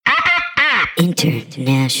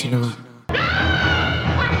International.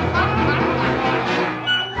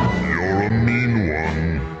 You're a mean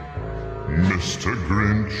one, Mr.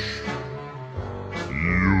 Grinch.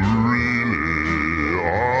 You really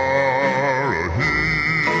are a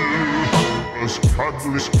heel. As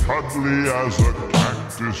cuddly as a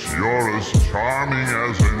cactus, you're as charming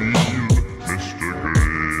as an eel, Mr.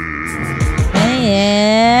 Grinch.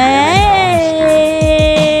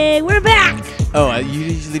 Hey, we're back. Oh, you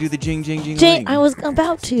usually do the jing, jing, jing, ling. I was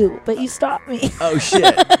about to, but you stopped me. Oh,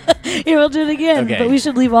 shit. Here, we'll do it again. Okay. But we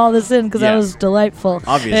should leave all this in because that Yeah. was delightful.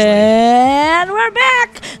 Obviously. And we're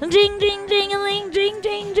back. Ding, ding, ding-a-ling, ding,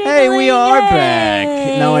 ding, ding. Hey, we are back.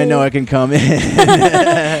 Now I know I can come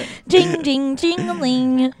in. Ding, ding,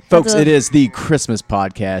 ding-a-ling. Folks, it is the Christmas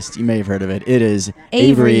podcast. You may have heard of it. It is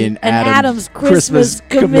Avery and Adam's Christmas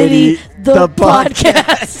Committee, the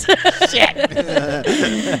podcast. Shit.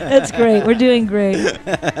 That's great. We're doing great.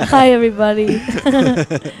 Hi, everybody.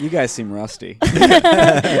 You guys seem rusty.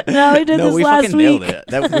 No, we did No, this we last fucking week. nailed it.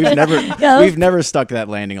 We've never, Yeah, we've never stuck that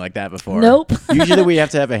landing like that before. Nope. Usually we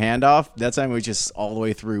have to have a handoff. That time we just all the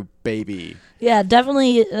way through, baby. Yeah,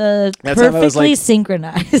 definitely time I was perfectly like-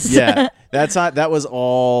 synchronized. Yeah, that was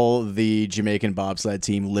all the Jamaican bobsled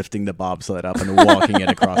team lifting the bobsled up and walking it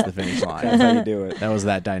across the finish line. That's how you do it. That was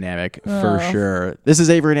that dynamic for sure. This is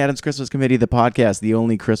Avery and Adam's Christmas Committee, the podcast, the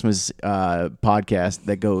only Christmas podcast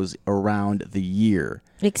that goes around the year.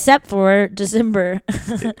 Except for December.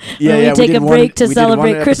 Yeah, Where we take did a one- break to we did one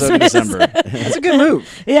celebrate episode in Christmas. December. That's a good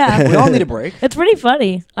move. Yeah. We all need a break. It's pretty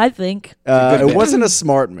funny, I think. It bit. wasn't a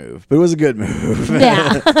smart move, but it was a good move.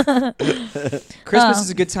 Yeah. Christmas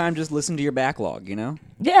is a good time. Just listen to your backlog. You know,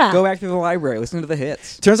 Yeah. go back to the library, listen to the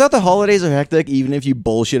hits. Turns out the holidays are hectic, even if you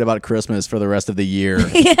bullshit about Christmas for the rest of the year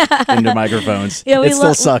into microphones. Yeah, it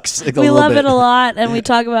still sucks. We love it a lot, and we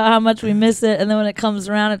talk about how much we miss it, and then when it comes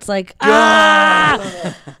around, it's like,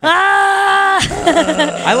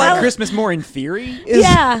 I like Christmas more in theory.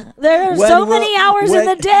 Yeah, there are so many hours in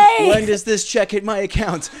the day. When does this check hit my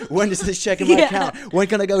account? When does this check in my Yeah. account? When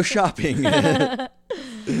can I go shopping?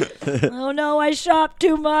 Oh no, I shop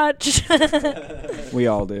too much. We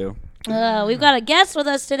all do. We've got a guest with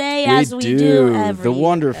us today, as we do every the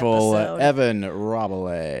wonderful episode. Evan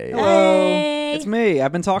Rabelais. Hello, Hey. it's me.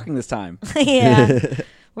 I've been talking this time. Yeah,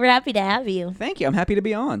 we're happy to have you. Thank you. I'm happy to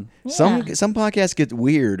be on. Some podcasts get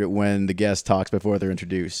weird when the guest talks before they're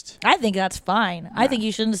introduced. I think that's fine. I think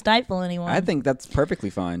you shouldn't stifle anyone. I think that's perfectly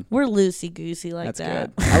fine. we're loosey goosey like That's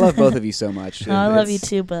that. good. I love both of you so much. Oh, I love you It's-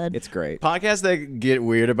 too, bud. It's great. Podcasts that get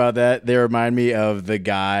weird about that, they remind me of the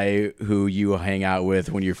guy who you hang out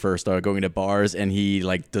with when you first start going to bars, and he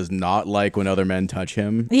like does not like when other men touch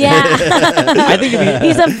him. Yeah, I think it'd be,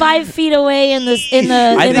 he's a 5 feet away in the think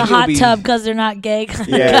it hot would be- tub because they're not gay.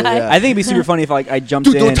 Kind of Yeah, guy. yeah. I think it'd be super funny if like I jumped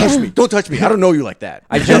Dude, in. don't touch me! Don't touch me! I don't know you like that.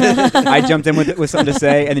 I jumped in with something to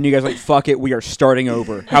say, and then you guys were like, "Fuck it, we are starting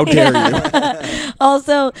over." How dare you?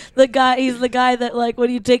 Also, he's the guy that like when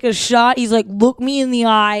you take a shot, he's like, "Look me in the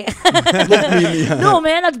eye." No,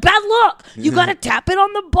 man, that's bad luck. You gotta tap it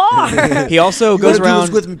on the bar. He also You goes gotta do around.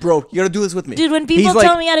 this with me, bro. You gotta do this with me. Dude, when people He's like-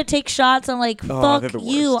 tell me how to take shots, I'm like, Oh, fuck they're the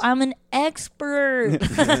you. worst. I'm an expert.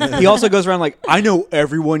 He also goes around like, "I know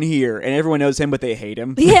everyone here, and everyone knows him, but they hate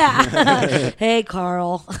him." Yeah. Hey,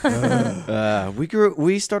 Carl.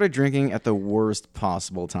 We started drinking at the worst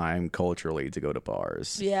possible time culturally to go to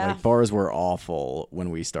bars. Yeah. Like bars were awful when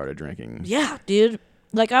we started drinking. Yeah, dude.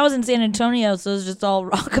 Like, I was in San Antonio, so it was just all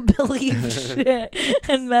rockabilly and shit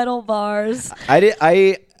and metal bars.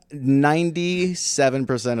 I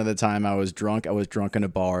 97% of the time I was drunk in a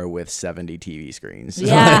bar with 70 TV screens.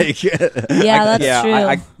 Yeah. Like, Yeah, that's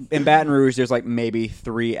true. In Baton Rouge, there's like maybe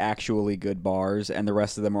 3 actually good bars, and the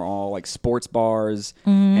rest of them are all like sports bars,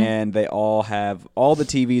 and they all have all the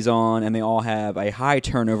TVs on, and they all have a high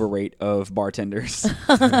turnover rate of bartenders.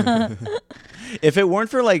 if it weren't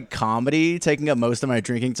for like comedy taking up most of my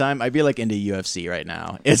drinking time, I'd be like into UFC right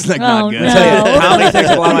now. It's like Oh, not good. no. Comedy takes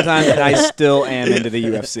up a lot of my time, and I still am into the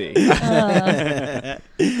UFC.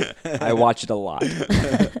 I watch it a lot.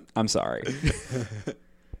 I'm sorry.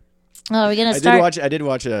 Oh, we're going to start. I did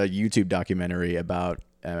watch a YouTube documentary about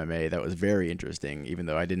MMA that was very interesting, even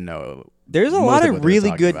though I didn't know. There's a most lot what of they were really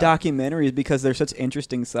talking good about. documentaries because they're such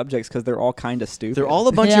interesting subjects because they're all kind of stupid. They're all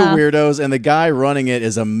a bunch Yeah. of weirdos, and the guy running it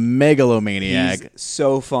is a megalomaniac. He's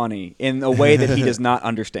so funny in a way that he does not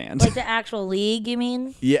understand. Like the actual league, you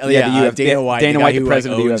mean? Yeah, Yeah, the UFC Dana White, Dana the, guy White, the who,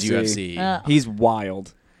 president like, of owns UFC. UFC. He's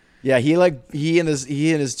wild. Yeah, he and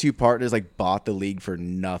his two partners like bought the league for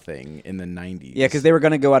nothing in the 90s. Yeah, because they were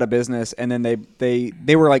going to go out of business, and then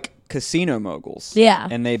they were like casino moguls. Yeah.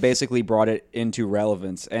 And they basically brought it into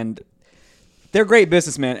relevance. And They're great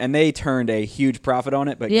businessmen, and they turned a huge profit on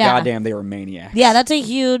it. But goddamn, they were maniacs. Yeah, that's a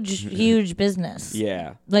huge business.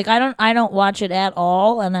 Yeah. Like I don't watch it at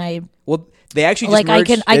all, and they actually just like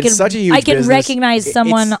merged. I can such a huge I can business. recognize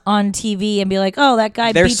someone on TV and be like, oh, that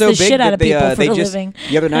guy They're beats so the big shit out that of people for a just, living.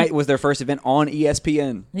 The other night was their first event on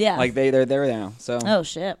ESPN. Yeah. Like they're there now. So Oh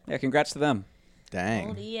shit. yeah, congrats to them. Dang.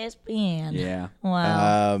 Old ESPN. Yeah.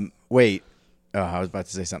 Wow. Wait. Oh, I was about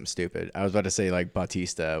to say something stupid. I was about to say like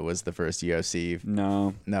Bautista was the first UFC.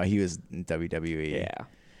 No. No, he was in WWE. Yeah.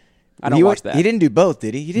 I don't watch that. He didn't do both,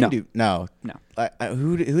 did he? He didn't No. do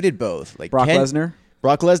who did both? Like Brock Lesnar.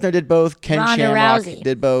 Brock Lesnar did both. Ken Ronda Shamrock Rousey.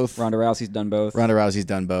 did both. Ronda Rousey's done both. Ronda Rousey's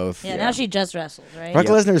done both. Yeah, now she just wrestles, right? Brock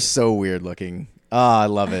Lesnar is so weird looking. Oh, I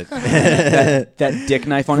love it. that dick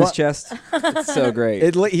knife on his chest. It's so great.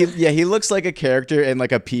 He looks like a character in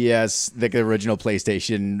like a PS, like the original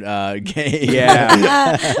PlayStation game.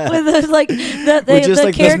 Yeah. With those, like the just,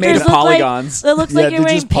 like, characters made of look polygons. Like, it looks Yeah, like you're they're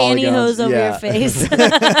wearing just polygons. pantyhose over Yeah. your face.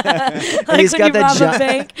 And he's Like got when you that rob a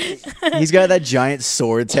bank. He's got that giant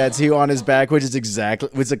sword tattoo on his back, which is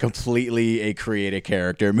a completely a creative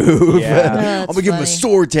character move. Yeah. I'm gonna give him a funny.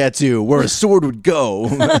 sword tattoo where a sword would go.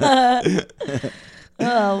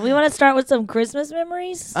 Oh, we want to start with some Christmas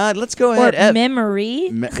memories Let's go or ahead. memory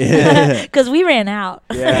Yeah. because we ran out.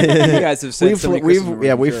 Yeah. You guys have said so many Christmas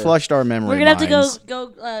memories, we sure. flushed our memory. We're gonna have to minds.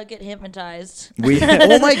 go get hypnotized.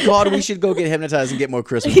 Oh my god, we should go get hypnotized and get more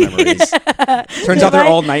Christmas memories. Turns out they're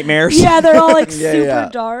all nightmares. Yeah, they're all like Yeah, super yeah.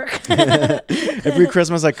 dark. Every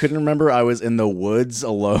Christmas I couldn't remember I was in the woods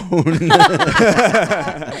alone.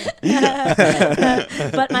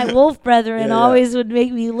 But my wolf brethren always would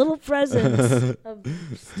make me little presents of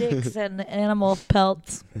sticks and animal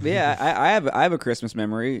pelts. Yeah, I have a Christmas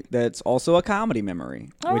memory that's also a comedy memory,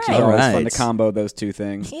 All which right. is always fun to Right. combo those two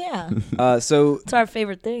things. Yeah, So it's our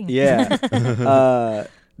favorite thing. yeah,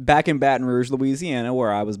 back in Baton Rouge, Louisiana,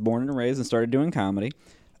 where I was born and raised and started doing comedy,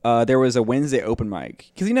 there was a Wednesday open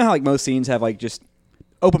mic. Because you know how like most scenes have like just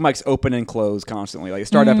open mics open and close constantly. Like they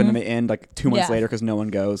start up and then they end like 2 months Yeah. later because no one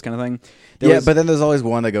goes, kind of thing. But then there's always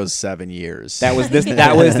one that goes 7 years. That was this.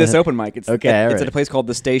 That was this open mic. It's Okay, It's alright. at a place called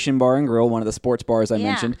the Station Bar and Grill, one of the sports bars I Yeah.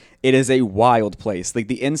 mentioned. It is a wild place. Like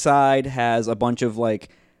the inside has a bunch of like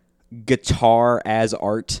guitar as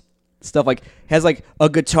art stuff. Like has like a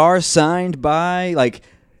guitar signed by like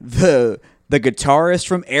the guitarist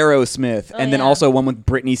from Aerosmith, and then yeah. also one with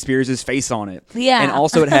Britney Spears' face on it. Yeah. and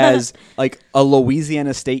also it has like a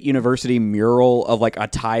Louisiana State University mural of like a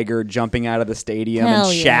tiger jumping out of the stadium, Hell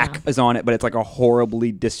and yeah. Shaq is on it, but it's like a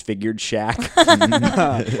horribly disfigured Shaq.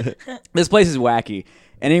 This place is wacky.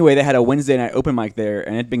 And anyway, they had a Wednesday night open mic there,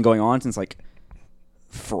 and it'd been going on since like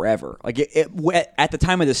forever. Like at the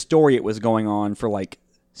time of the story, it was going on for like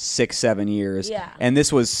 6-7 years. Yeah. And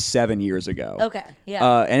this was 7 years ago. Okay.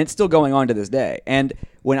 Yeah. And it's still going on to this day. And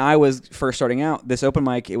when I was first starting out, this open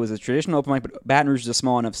mic, it was a traditional open mic, but Baton Rouge is a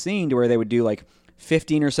small enough scene to where they would do like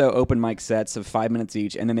 15 or so open mic sets of 5 minutes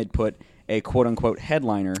each, and then they'd put a quote unquote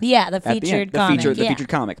headliner. Yeah, the at the featured end, comic, The yeah. featured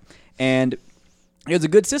comic. And it was a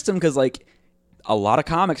good system because like a lot of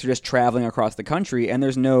comics are just traveling across the country, and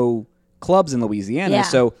there's no clubs in Louisiana. Yeah.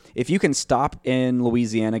 So if you can stop in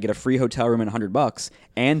Louisiana, get a free hotel room and $100,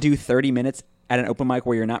 and do 30 minutes at an open mic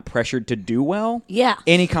where you're not pressured to do well, Yeah.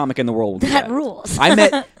 any comic in the world will do That that. rules. I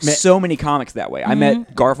met so many comics that way. I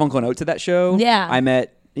met Garfunkel and Oates at that show. Yeah. I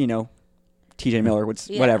met, TJ Miller,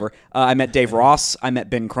 Yeah. whatever. I met Dave Ross. I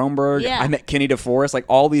met Ben Kronberg. Yeah. I met Kenny DeForest. Like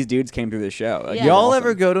all these dudes came through this show. Like, Yeah. it was Y'all awesome.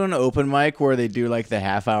 ever go to an open mic where they do like the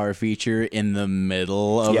half-hour feature in the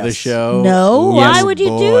middle of the Yes. show? No? Why would you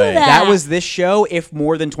do boy. that? That was this show if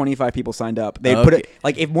more than 25 people signed up. They'd put it, Okay.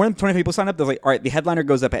 like, if more than 25 people signed up, they're like, all right, the headliner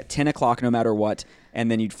goes up at 10 o'clock no matter what,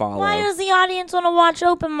 and then you'd follow. Why does the audience want to watch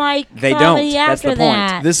open mic They comedy don't. That's after the point.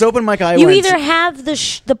 that? This open mic I you went either to, have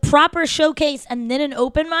the proper showcase and then an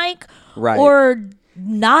open mic, Right. or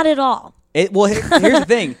not at all. Here's the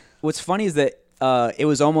thing. What's funny is that it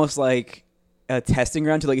was almost like a testing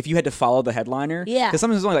ground to like if you had to follow the headliner. Yeah. Because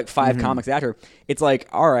sometimes there's only like 5 comics after. It's like,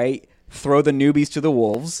 all right, throw the newbies to the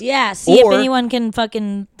wolves. Yeah, see Or- if anyone can float.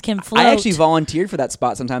 I actually volunteered for that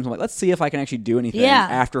spot sometimes. I'm like, let's see if I can actually do anything Yeah.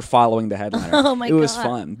 after following the headliner. Oh my It was God.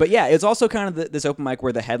 fun. But yeah, it's also kind of this open mic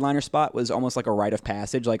where the headliner spot was almost like a rite of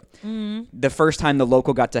passage. Like the first time the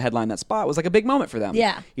local got to headline that spot was like a big moment for them.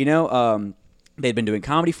 Yeah. They'd been doing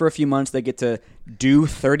comedy for a few months. They get to do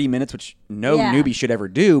 30 minutes, which no Yeah. newbie should ever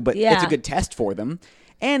do, but Yeah. it's a good test for them.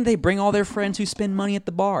 And they bring all their friends who spend money at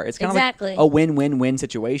the bar. It's kind Exactly. of like a win-win-win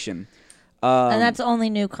situation. and that's only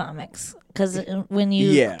new comics. Because when you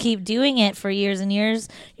Yeah. keep doing it for years and years,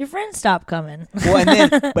 your friends stop coming. Well, and then,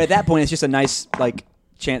 but at that point, it's just a nice like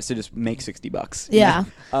chance to just make $60. Yeah.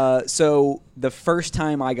 So the first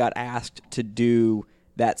time I got asked to do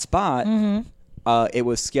that spot, it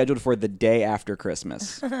was scheduled for the day after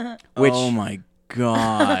Christmas, which oh my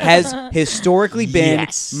God. has historically been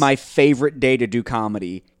Yes. my favorite day to do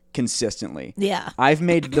comedy consistently. Yeah. I've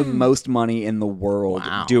made the most money in the world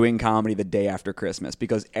Wow. doing comedy the day after Christmas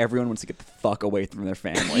because everyone wants to get the fuck away from their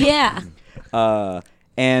family. Yeah.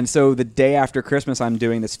 And so the day after Christmas, I'm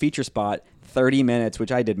doing this feature spot, 30 minutes,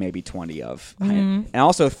 which I did maybe 20 of. And I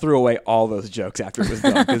also threw away all those jokes after it was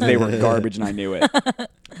done because they were garbage and I knew it.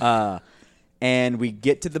 And we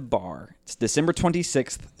get to the bar. It's December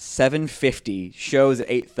 26th, 7:50. Shows at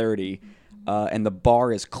 8:30, and the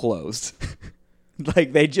bar is closed.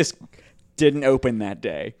 Like they just didn't open that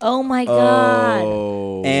day. Oh my God.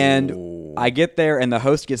 Oh. And I get there, and the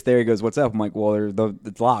host gets there. He goes, "What's up?" I'm like, "Well,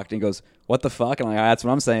 it's locked." And he goes, "What the fuck?" And I'm like, "That's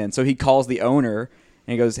what I'm saying." So he calls the owner,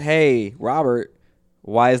 and he goes, "Hey, Robert,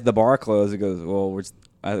 why is the bar closed?" He goes, "Well, we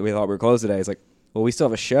thought we were closed today." He's like, "Well, we still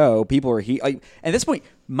have a show. People are here." Like, at this point,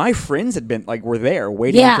 my friends had been were there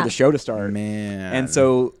waiting for the show to start. Man. And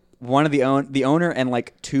so one of the owner and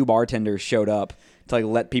like 2 bartenders showed up to like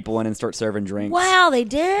let people in and start serving drinks. Wow, they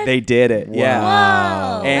did? They did it. Yeah.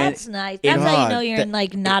 Wow, And that's nice. That's how you know you're in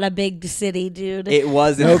like not a big city, dude. It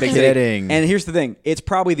was in No a big kidding. city. And here's the thing: it's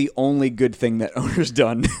probably the only good thing that owner's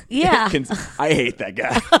done. Yeah. I hate that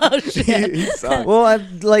guy. Oh shit. He sucks. Well,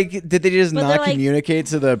 did they just But not they're like- communicate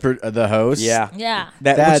to the host? Yeah. Yeah.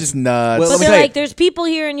 That's which is- nuts. Well, But let me they're tell you. like, there's people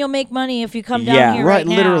here and you'll make money if you come down Yeah. here Right,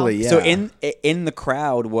 now. literally, yeah. So in the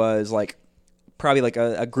crowd was like probably like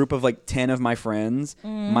a group of like 10 of my friends,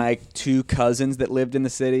 my 2 cousins that lived in the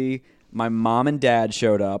city, my mom and dad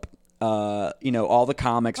showed up. All the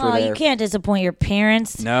comics were Oh, there. you can't disappoint your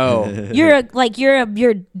parents. No.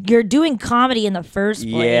 You're doing comedy in the first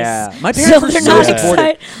place. Yeah, my So parents were they're so not supportive.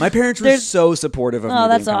 excited. My parents were There's- so supportive of me Oh, doing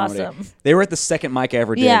that's comedy. awesome. They were at the second mic I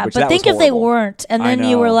ever did. Yeah, which but that think was if they horrible. weren't, and I then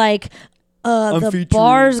you were know. like, the featured.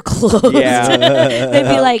 bar's closed. Yeah.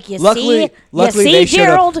 They'd be like, you Luckily see, they showed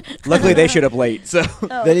Gerald. up. Luckily, they showed up late. So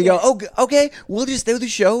Then you go, okay, we'll just do the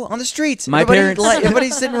show on the streets. My parents-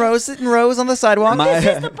 everybody's sitting rows on the sidewalk.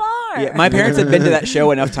 This is the bar. yeah, my parents had been to that show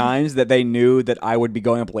enough times that they knew that I would be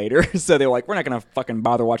going up later. So they were like, "We're not gonna fucking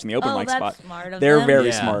bother watching the open Oh, mic that's spot." smart of They're them. very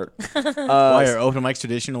Yeah. smart. Why are open mics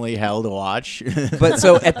traditionally held to watch? But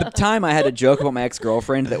so at the time, I had a joke about my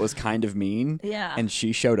ex-girlfriend that was kind of mean. Yeah. And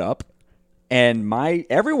she showed up, and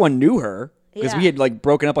everyone knew her because we Yeah. had like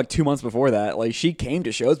broken up like 2 months before that. Like she came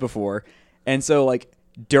to shows before, and so like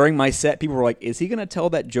during my set, people were like, "Is he gonna tell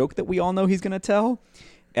that joke that we all know he's gonna tell?"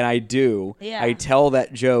 And I do. Yeah. I tell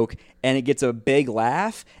that joke, and it gets a big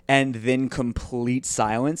laugh, and then complete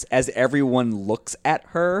silence as everyone looks at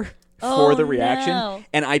her for Oh, the reaction. no.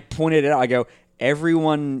 And I pointed it out. I go,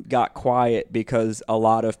 everyone got quiet because a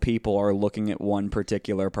lot of people are looking at one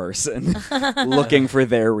particular person, looking for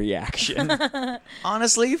their reaction.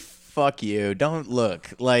 Honestly, fuck you. Don't look.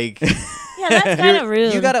 Like, Yeah, that's kind of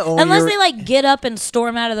rude. you gotta own Unless your- they like get up and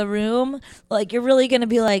storm out of the room, like you're really gonna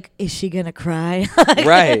be like, is she gonna cry?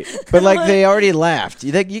 Right. but like they already laughed.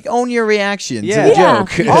 You own your reaction Yeah. to the Yeah.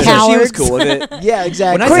 joke. Yeah. Also, she was Cowards. cool with it. Yeah,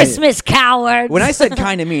 exactly. When I said- Christmas cowards. When I said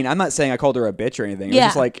kind of mean, I'm not saying I called her a bitch or anything. It was Yeah.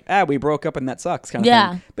 just like, we broke up and that sucks kind of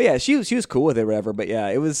Yeah. thing. But yeah, she was cool with it, whatever. But yeah,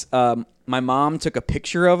 it was. My mom took a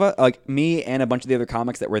picture of it, like me and a bunch of the other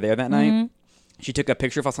comics that were there that Mm-hmm. night. She took a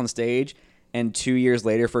picture of us on stage. And 2 years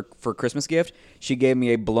later, for Christmas gift, she gave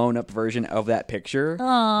me a blown up version of that picture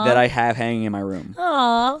that I have hanging in my room.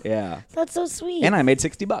 Aw, Yeah, that's so sweet. and I made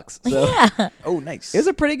 $60. So yeah, Oh, nice. it was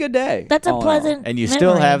a pretty good day. that's a all in all. pleasant. And you still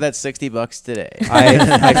memory. have that $60 today.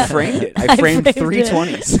 I framed it. I framed framed 3 it.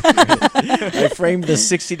 20s. I framed the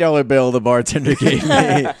 $60 bill the bartender gave me.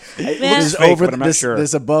 Man, This fake, over but I'm not this, sure.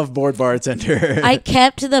 this above board bartender. I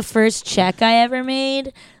kept the first check I ever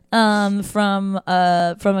made from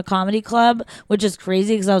a comedy club, which is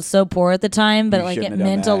crazy because I was so poor at the time, but You like it shouldn't have done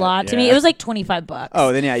meant a that, lot to me. yeah. It was like $25.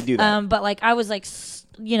 Oh, then yeah, I do that. But like I was like,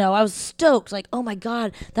 I was stoked, like, oh my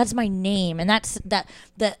god, that's my name, and that's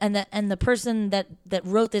the person that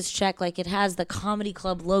wrote this check, like it has the comedy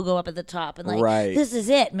club logo up at the top, and like Right. this is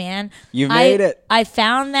it, man. You made it. I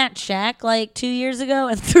found that check like 2 years ago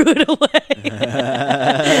and threw it away.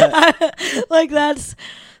 Like that's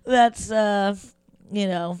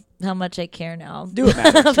how much I care now. Do it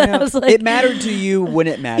matters. But I was like- it mattered to you when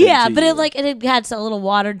it mattered. Yeah, to but you. it had some little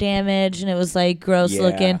water damage and it was like gross Yeah.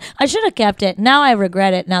 looking. I should have kept it. Now I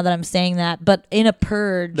regret it now that I'm saying that. But in a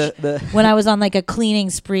purge, The- when I was on like a cleaning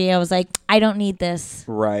spree, I was like, I don't need this.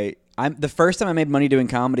 right. The first time I made money doing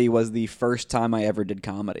comedy was the first time I ever did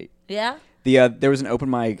comedy. Yeah? There was an open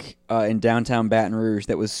mic in downtown Baton Rouge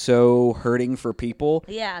that was so hurting for people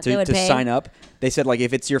Yeah, they would to pay. sign up. They said, like,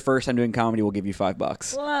 if it's your first time doing comedy, we'll give you $5.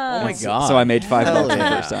 Whoa. Oh my god! So I made $5 Hell the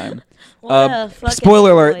yeah. first time. What a fucking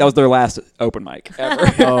Spoiler alert, boy. that was their last open mic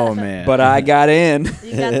ever. Oh man! But I got in.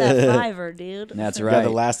 You got that fiver, dude. That's Got right. the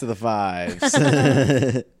last of the fives.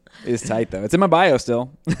 It's tight, though. It's in my bio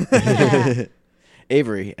still. Yeah.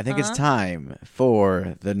 Avery, I think it's time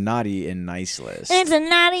for the naughty and nice list. It's a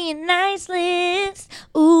naughty and nice list.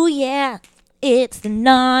 Ooh, yeah. It's the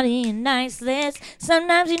naughty and nice list.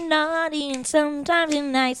 Sometimes you're naughty and sometimes you're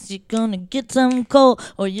nice. You're gonna get some coal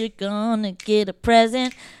or you're gonna get a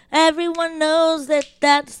present. Everyone knows that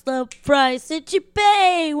that's the price that you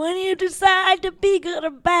pay when you decide to be good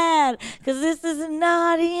or bad. 'Cause this is a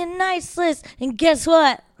naughty and nice list. And guess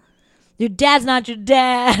what? Your dad's not your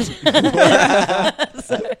dad.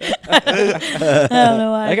 Sorry. I don't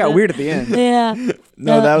know why. I got weird at the end. Yeah.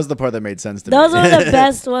 No, that was the part that made sense to That was me. one of the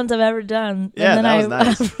best ones I've ever done. Yeah, and then that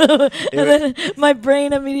was nice. and then my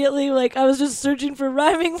brain immediately, like, I was just searching for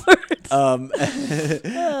rhyming words.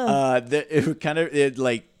 It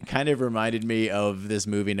kind of reminded me of this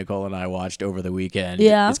movie Nicole and I watched over the weekend.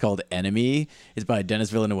 Yeah. It's called Enemy. It's by Dennis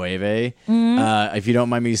Villeneuve. If you don't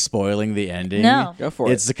mind me spoiling the ending, No. Go for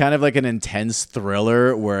it. It's kind of like an intense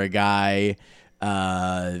thriller where a guy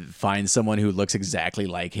finds someone who looks exactly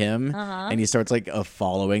like him, and he starts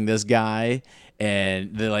following this guy.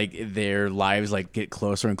 And their lives get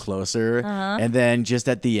closer and closer, and then just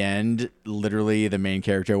at the end, literally the main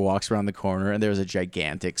character walks around the corner, and there's a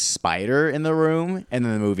gigantic spider in the room, and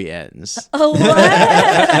then the movie ends. Oh, what?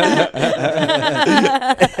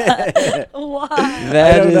 Why?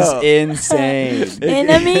 That don't is know. insane.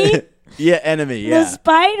 Enemy? Yeah, Enemy. Yeah, The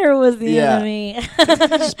spider was the Yeah. enemy.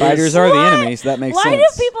 Spiders are the What? enemy, so that makes Why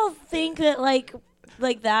sense. do people think that like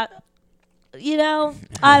that? You know,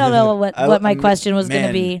 I don't know what my question was going to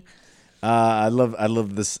man. be. I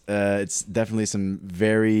love this. It's definitely some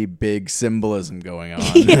very big symbolism going on.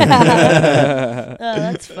 Oh,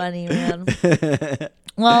 that's funny, man.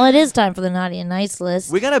 Well, it is time for the naughty and nice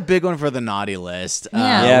list. We got a big one for the naughty list.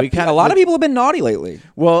 Yeah. Yeah, we a lot of people have been naughty lately.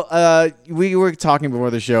 Well, we were talking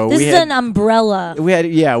before the show. This we is had, an umbrella. We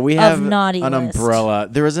have naughty an list. umbrella.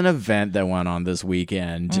 There was an event that went on this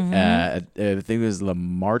weekend. Mm-hmm. I think it was the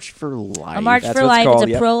March for Life. A March That's for what it's Life. called, It's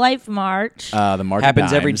a yep. pro-life march. The March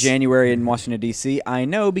Happens of every Dimes. January in Washington, D.C. I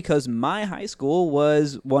know because my high school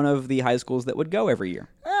was one of the high schools that would go every year.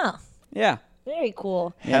 Oh, Yeah. very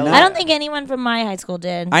cool. Yeah, I don't think anyone from my high school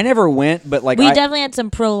did. I never went, but we definitely had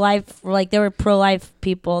some pro-life. There were pro-life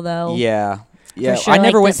people though. Yeah. Yeah. sure, I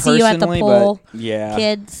never like went the see you at the personally, pole but yeah.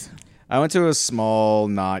 Kids. I went to a small,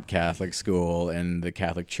 not Catholic school, and the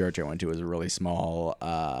Catholic church I went to was really small,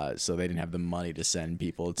 so they didn't have the money to send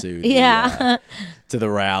people to Yeah. to the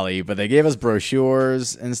rally. But they gave us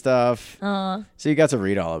brochures and stuff, so you got to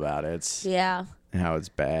read all about it. Yeah. How it's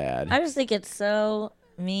bad. I just think it's so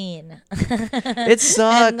mean. It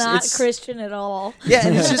sucks. And not It's- Christian at all. Yeah,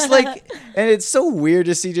 and it's just and it's so weird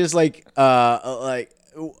to see just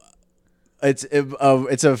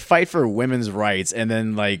it's a fight for women's rights, and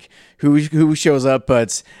then who shows up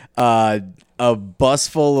but a bus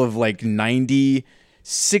full of 90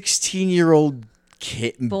 16-year-old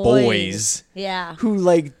boys Yeah.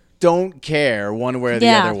 who don't care one way or the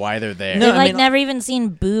Yeah. other why they're there. No, They've I mean, never even seen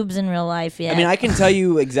boobs in real life yet. I mean, I can tell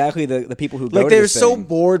you exactly the people who go to they're this so thing.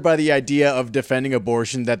 bored by the idea of defending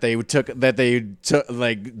abortion that they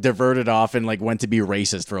diverted off and went to be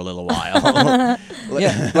racist for a little while.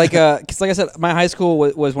 Yeah, because like I said, my high school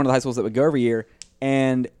was one of the high schools that would go every year,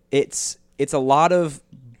 and it's a lot of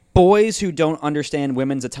boys who don't understand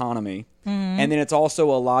women's autonomy, and then it's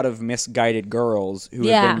also a lot of misguided girls who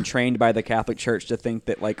Yeah. have been trained by the Catholic Church to think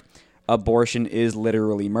that abortion is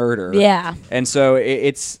literally murder. Yeah. And so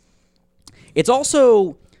it's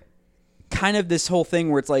also kind of this whole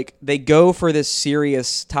thing where it's they go for this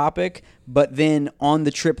serious topic, but then on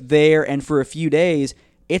the trip there and for a few days,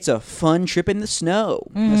 it's a fun trip in the snow,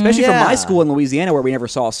 especially from my Yeah. school in Louisiana where we never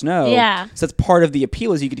saw snow. Yeah. So that's part of the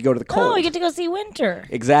appeal is you get to go to the cold. Oh, you get to go see winter.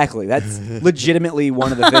 Exactly. That's legitimately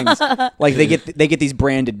one of the things. They get these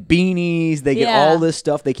branded beanies. They get Yeah. all this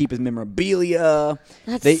stuff. They keep as memorabilia.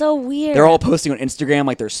 That's so weird. They're all posting on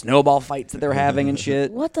Instagram their snowball fights that they're having and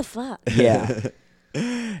shit. What the fuck? Yeah.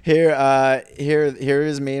 Here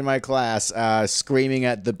is me and my class screaming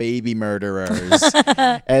at the baby murderers,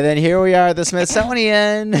 and then here we are at the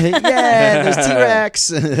Smithsonian. Yeah, there's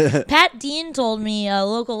T-Rex. Pat Dean told me, a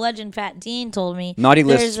local legend, Pat Dean told me. Naughty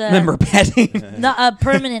there's list member Patty. a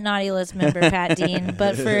permanent naughty list member, Pat Dean,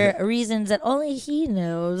 but for reasons that only he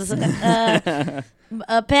knows.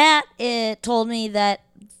 Pat told me that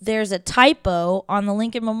there's a typo on the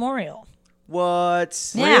Lincoln Memorial.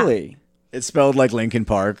 What? Yeah. Really? It's spelled like Lincoln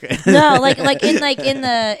Park. No, like in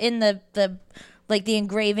the like the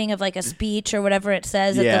engraving of like a speech or whatever it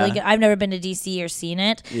says at Yeah. the Lincoln. I've never been to DC or seen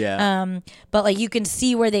it. Yeah. But like you can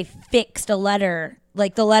see where they fixed a letter.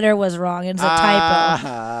 Like the letter was wrong. It's a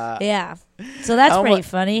typo. Yeah. So that's How pretty mu-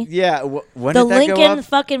 funny. Yeah. When The did that Lincoln go up?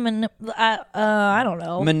 fucking I don't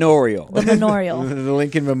know. Memorial. The memorial. The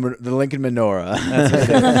Lincoln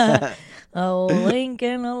Menorah. Oh,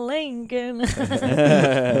 Lincoln, a Lincoln.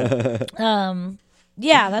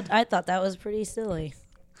 Yeah, I thought that was pretty silly.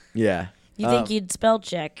 Yeah. You think you'd spell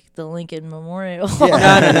check the Lincoln Memorial? No.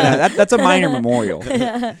 That's a minor memorial.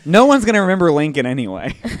 No one's gonna remember Lincoln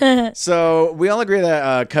anyway. So we all agree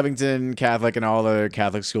that Covington Catholic and all other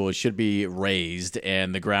Catholic schools should be raised,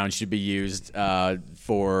 and the ground should be used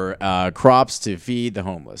for crops to feed the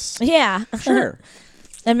homeless. Yeah. Sure.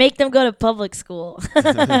 And make them go to public school.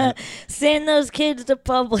 Send those kids to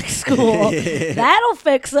public school. That'll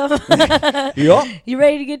fix them. Yup. You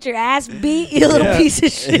ready to get your ass beat, you little piece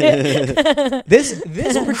of shit? This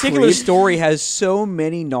particular story has so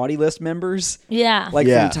many naughty list members. Yeah. Like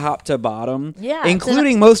Yeah. from top to bottom. Yeah,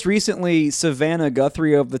 Including most recently Savannah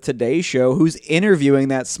Guthrie of the Today Show, who's interviewing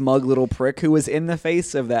that smug little prick who was in the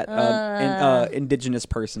face of that indigenous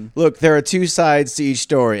person. Look, there are two sides to each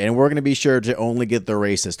story, and we're going to be sure to only get the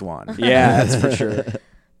racist one. Yeah, that's for sure.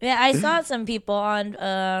 Yeah, I saw some people on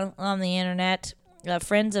the internet,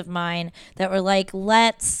 friends of mine, that were like,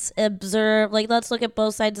 let's observe, like, let's look at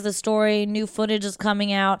both sides of the story. New footage is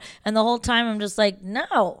coming out. And the whole time I'm just like,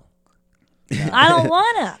 no, I don't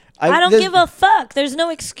want to. I don't give a fuck. There's no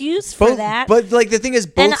excuse for that. But like the thing is,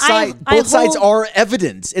 And both sides hold- are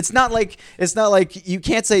evidence. It's not like you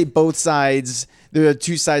can't say both sides. There are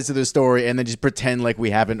two sides to the story, and then just pretend like we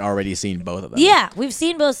haven't already seen both of them. Yeah, we've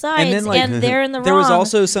seen both sides, and, they're in the there wrong. was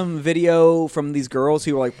also some video from these girls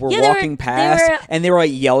who were Yeah, they were- walking past, and they were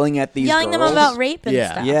like yelling at these yelling girls. them about rape and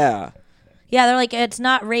Yeah. stuff. Yeah. Yeah, they're like, it's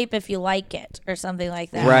not rape if you like it, or something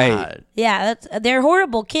like that. Right. Yeah, they're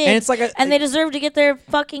horrible kids, And it's like and they deserve to get their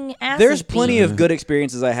fucking asses There's beat. plenty of good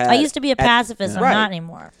experiences I had. I used to be a at- pacifist. I'm Right. not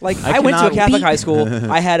anymore. Like I went to a cannot Catholic beat- high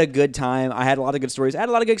school. I had a good time. I had a lot of good stories. I had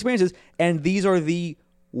a lot of good experiences, and these are the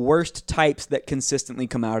worst types that consistently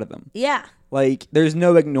come out of them. Yeah. Like there's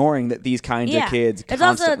no ignoring that these kinds Yeah. of kids It's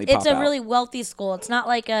also constantly it's pop a out. really wealthy school. It's not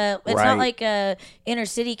like a Right. inner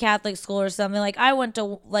city Catholic school or something. Like I went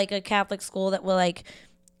to like a Catholic school that was like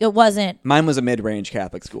it wasn't Mine was a mid-range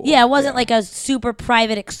Catholic school. yeah, it wasn't like a super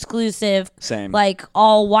private exclusive Same. like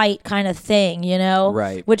all white kind of thing, you know?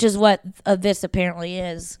 Right. Which is what this apparently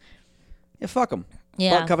is. Yeah, fuck them.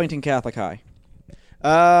 Yeah. Fuck Covington Catholic High.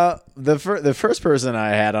 The first person I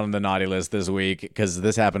had on the naughty list this week, because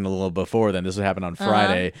this happened a little before then. This would happen on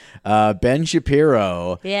Friday. Ben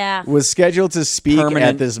Shapiro. Yeah. Was scheduled to speak Permanent-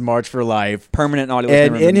 at this March for Life. Permanent naughty list.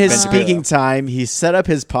 And member in his Ben Shapiro. speaking time, he set up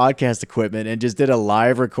his podcast equipment and just did a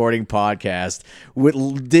live recording podcast with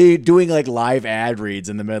doing like live ad reads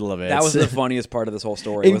in the middle of it. That was the funniest part of this whole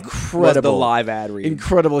story. was Incredible. the live ad read.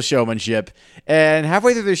 Incredible showmanship. And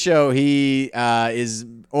halfway through the show, he is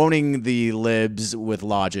owning the libs with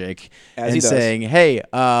logic As and he does. saying, hey,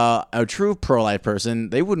 a true pro-life person,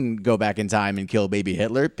 they wouldn't go back in time and kill baby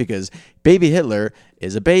Hitler because baby Hitler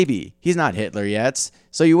is a baby. He's not Hitler yet.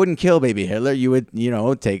 So you wouldn't kill baby Hitler. You would,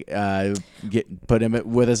 put him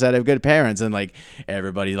with a set of good parents. And like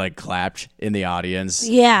everybody like clapped in the audience.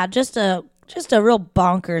 Yeah, just a real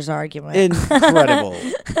bonkers argument. Incredible.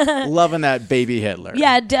 Loving that baby Hitler.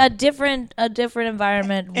 Yeah, a different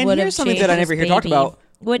environment And would have here's something changed that I never his hear talked baby, about.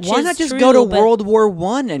 Which Why is not just true, go to but- World War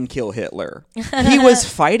I and kill Hitler? He was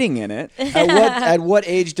fighting in it. At what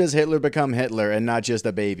age does Hitler become Hitler and not just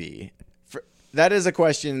a baby? That is a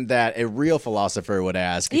question that a real philosopher would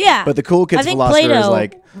ask. Yeah. But the cool I kids think philosopher is Plato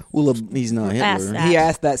like, well, he's not asked Hitler. that. He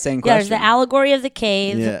asked that same Yeah, there's question. the allegory of the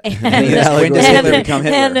cave Yeah. and, And he asked, when does Hitler become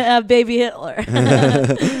Hitler? and baby Hitler.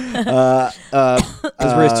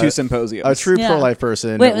 Those were his two symposiums. A true Yeah. pro-life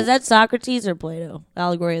person. Wait, was that Socrates or Plato?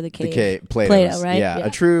 Allegory of the cave. Plato, right? Yeah,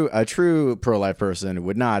 a true pro-life person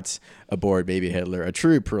would not abort baby Hitler. A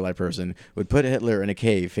true pro-life person would put Hitler in a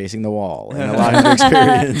cave facing the wall and allow him to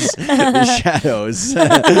experience the shadows.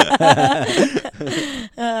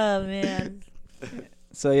 Oh man.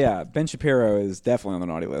 So yeah, Ben Shapiro is definitely on the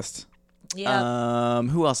naughty list. Yeah.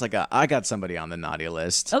 Who else I got? I got somebody on the naughty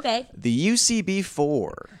list. Okay. The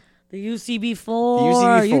UCB4. The UCB4.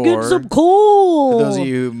 UCB4. You're getting some cool. For those of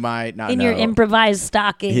you who might not in know. your improvised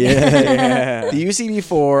stocking. The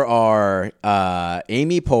UCB4 are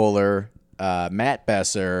Amy Poehler, Matt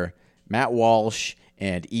Besser, Matt Walsh,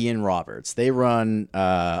 and Ian Roberts. They run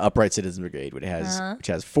Upright Citizens Brigade, which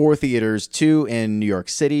has 4 theaters, 2 in New York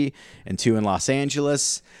City and 2 in Los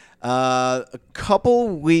Angeles. A couple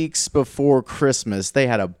weeks before Christmas, they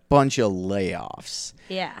had a bunch of layoffs.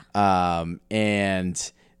 Yeah.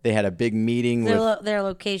 And they had a big meeting with Their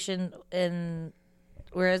location in,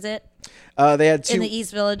 where is it? they had 2 In the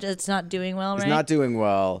East Village. It's not doing well, right? It's not doing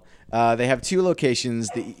well. They have 2 locations: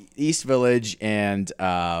 the East Village and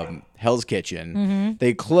Hell's Kitchen.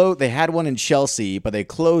 Mm-hmm. They had one in Chelsea, but they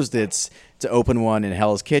closed it to open one in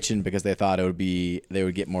Hell's Kitchen because they thought they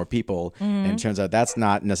would get more people. Mm-hmm. And it turns out that's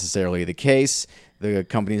not necessarily the case. The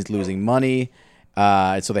company's losing money,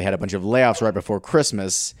 so they had a bunch of layoffs right before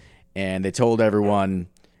Christmas, and they told everyone,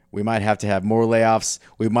 we might have to have more layoffs.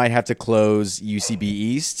 We might have to close UCB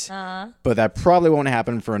East, but that probably won't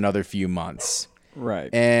happen for another few months.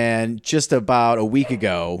 Right. And just about a week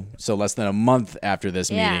ago, so less than a month after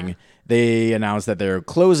this meeting, they announced that they're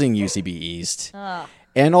closing UCB East.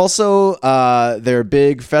 And also their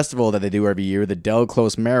big festival that they do every year, the Del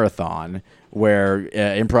Close Marathon, where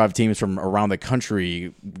improv teams from around the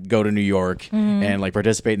country go to New York and like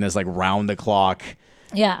participate in this like round the clock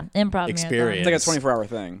improv experience. It's like a 24-hour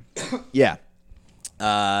thing. Yeah.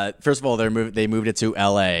 First of all, they moved it to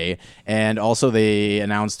LA, and also they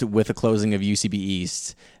announced with the closing of UCB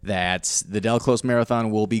East that the Del Close Marathon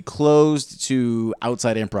will be closed to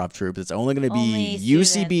outside improv troops. It's only going to be Only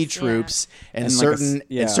UCB students, troops and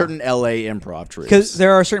And certain LA improv troops. Because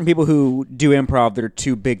there are certain people who do improv that are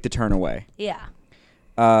too big to turn away. Yeah.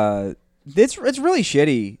 It's really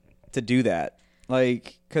shitty to do that.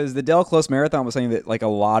 Like, because the Del Close Marathon was something that like a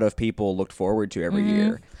lot of people looked forward to every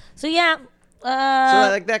year. So yeah. So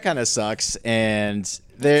like that kind of sucks, and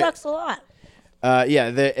It sucks a lot. They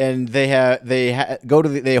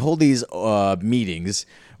hold these meetings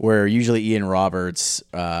where usually Ian Roberts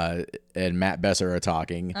and Matt Besser are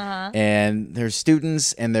talking, and their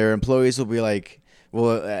students and their employees will be like,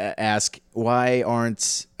 ask, why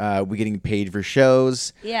aren't we getting paid for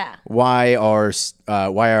shows? Yeah. Why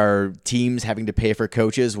are teams having to pay for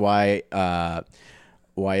coaches? Why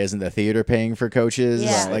isn't the theater paying for coaches?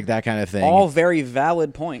 Yeah. Like that kind of thing. All very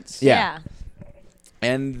valid points. Yeah.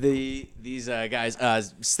 And these guys,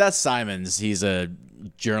 Seth Simons, he's a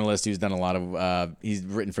journalist who's done a lot of, he's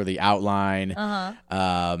written for The Outline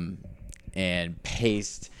and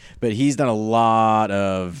Paste, but he's done a lot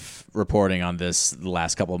of reporting on this the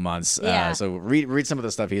last couple of months. Yeah. So read some of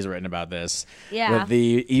the stuff he's written about this. Yeah. With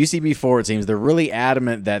the UCB4 teams, they're really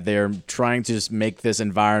adamant that they're trying to just make this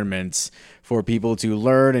environment for people to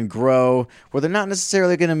learn and grow, where they're not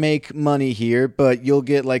necessarily going to make money here, but you'll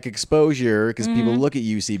get like exposure because people look at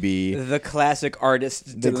UCB. The classic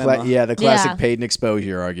artist dilemma. The classic Yeah. paid and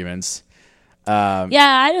exposure arguments. Man,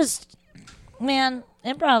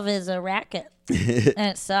 improv is a racket. And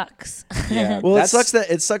it sucks. Yeah. Well, it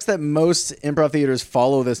That's- sucks that most improv theaters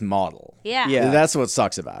follow this model. Yeah. Yeah. That's what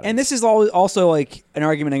sucks about it. And this is also like an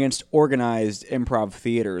argument against organized improv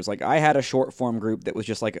theaters. Like I had a short form group that was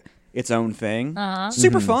just like its own thing.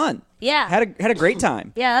 Super fun. Yeah. Had a great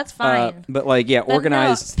time. Yeah, that's fine. But like But no,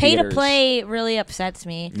 organized pay theaters. to play really upsets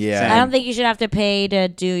me. Yeah. I don't think you should have to pay to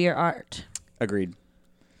do your art. Agreed.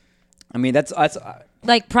 I mean that's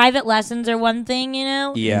Like private lessons are one thing, you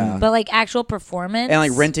know? Yeah. But like actual performance. and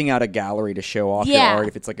like renting out a gallery to show off your Yeah. art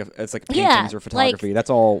if it's like paintings Yeah, or photography. like- That's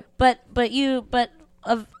all.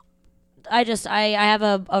 I have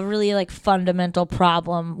a really like fundamental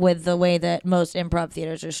problem with the way that most improv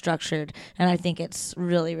theaters are structured, and I think it's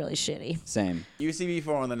really, really shitty. Same.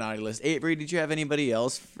 UCB4 on the naughty list. Avery, did you have anybody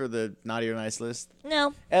else for the naughty or nice list?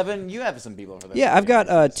 No. Evan, you have some people for that. Yeah, I've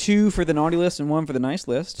got 2 for the naughty list and 1 for the nice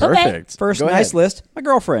list. Okay. Perfect. First Go nice ahead. list, my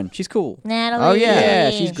girlfriend. She's cool. Natalie. Oh, yeah. Yeah,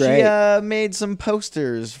 she's great. She made some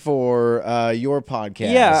posters for your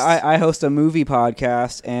podcast. Yeah, I host a movie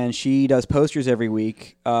podcast, and she does posters every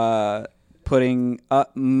week, putting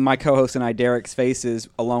my co-host and I, Derek's faces,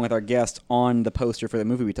 along with our guest, on the poster for the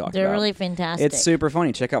movie we talked They're about. really fantastic. It's super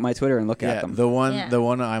funny. Check out my Twitter and look at Yeah, them. the one Yeah. the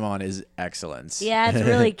one I'm on is excellent. Yeah, it's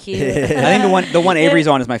really cute. I think the one Avery's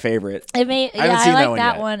on is my favorite. It made, I haven't yeah, seen I that like one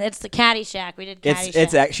that yet. one. It's the Caddyshack. We did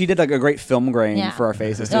Caddyshack. She did like a great film grain Yeah. for our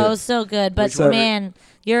faces too. Oh, it was so good. But Which one? man,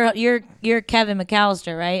 you're Kevin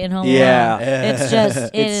McAllister, right? In Home Yeah. Alone. It's just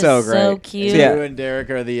It's is so so great. cute. So yeah. You and Derek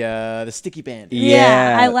are the sticky band.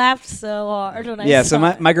 Yeah. I laughed so hard when I Yeah, saw so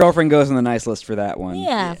it. my girlfriend goes on the nice list for that one.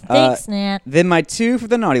 Yeah, thanks, Nat. Then my 2 for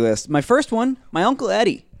the naughty list. My first one, my Uncle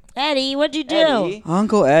Eddie. Eddie, what'd you do? Eddie.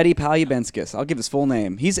 Uncle Eddie Palubenskis. I'll give his full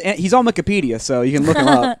name. He's on Wikipedia, so you can look him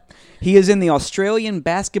up. He is in the Australian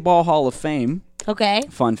Basketball Hall of Fame. Okay.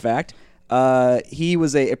 Fun fact. He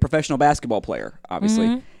was a professional basketball player, obviously.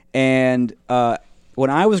 Mm-hmm. And when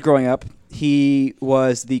I was growing up, he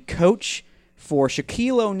was the coach for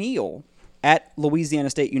Shaquille O'Neal at Louisiana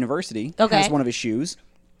State University. Okay. Has one of his shoes.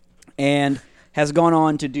 And has gone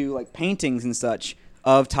on to do like paintings and such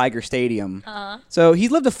of Tiger Stadium. So he's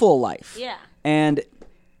lived a full life. Yeah. And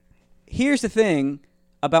here's the thing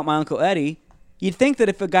about my Uncle Eddie. You'd think that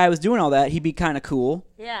if a guy was doing all that, he'd be kind of cool.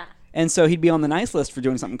 Yeah. And so he'd be on the nice list for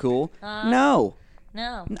doing something cool. No.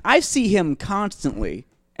 I see him constantly,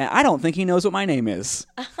 and I don't think he knows what my name is.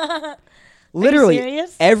 Literally,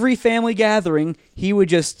 serious? every family gathering, he would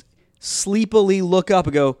just sleepily look up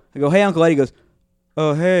and go, hey, Uncle Eddie. He goes,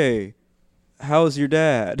 oh, hey, how's your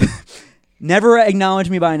dad? Never acknowledged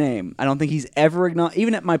me by name. I don't think he's ever acknowledged.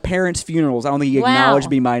 Even at my parents' funerals, I don't think he acknowledged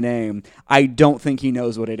me by name. I don't think he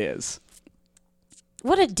knows what it is.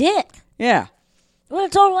 What a dick. Yeah. What a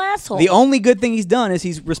total asshole. The only good thing he's done is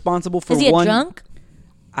he's responsible for Is he one. a drunk?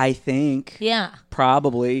 I think. Yeah.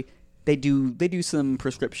 Probably. They do some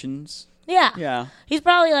prescriptions. Yeah. Yeah. He's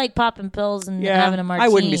probably like popping pills and having a martini. I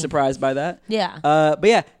wouldn't be surprised by that. Yeah. But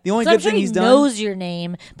yeah, the only So I'm good sure thing he he's done. knows your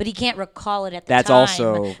name, but he can't recall it at the That's time.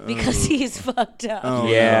 also- because he's fucked up. Oh,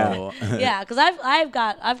 Yeah. no. Yeah, because I've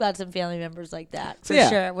got some family members like that for Yeah.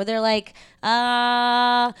 sure, where they're like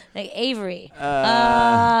Avery,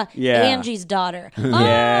 yeah. Angie's daughter.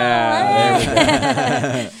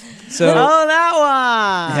 Yeah. So Oh, that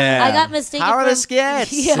one. yeah. I got mistaken. How are the for-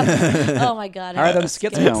 skits? Yeah. Oh my god. How are those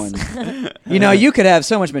skits going? You could have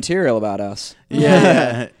so much material about us.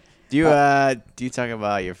 Yeah. Do you talk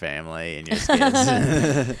about your family and your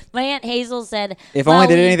skits? My Aunt Hazel said, If only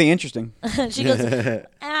they did we- anything interesting. She goes,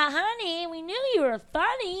 honey, we knew you were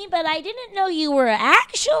funny, but I didn't know you were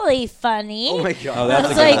actually funny. Oh my god. Oh, I that's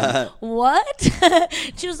was a good like, what?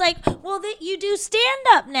 She was like, well, you do stand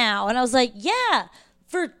up now. And I was like, yeah,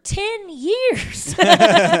 for 10 years.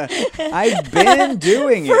 I've been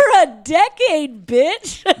doing For it. a decade,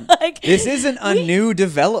 bitch. Like, This isn't a new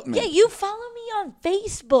development. yeah, you follow me on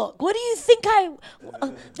Facebook. What do you think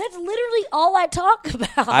that's literally all I talk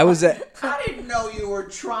about. I was at I didn't know you were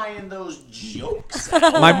trying those jokes.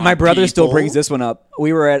 my brother still people. brings this one up.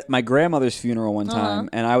 We were at my grandmother's funeral one time,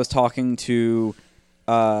 and I was talking to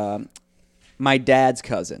my dad's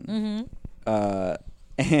cousin,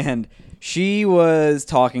 and she was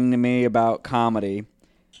talking to me about comedy,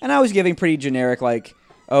 and I was giving pretty generic, like,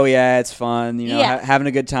 "Oh yeah, it's fun, Yeah. having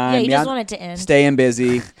a good time." Yeah, you just want it to end. Staying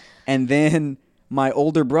busy, and then my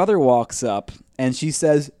older brother walks up, and she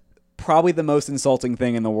says probably the most insulting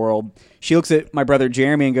thing in the world. She looks at my brother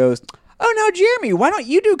Jeremy and goes, "Oh no, Jeremy, why don't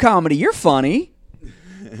you do comedy? You're funny."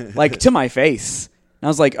 Like, to my face. And I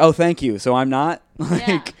was like, "Oh, thank you." So I'm not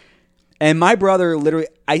like, and my brother literally,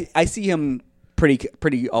 I see him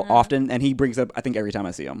pretty often, and he brings up, I think, every time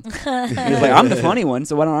I see him. He's like, "I'm the funny one,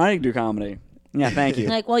 so why don't I do comedy?" Yeah, thank you.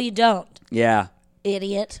 like, well, you don't, Yeah,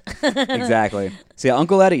 idiot. exactly. So yeah,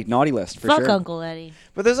 Uncle Eddie, naughty list for Fuck sure. Uncle Eddie.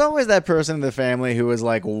 But there's always that person in the family who is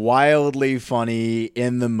like wildly funny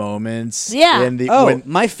in the moments. Yeah. In the, Oh,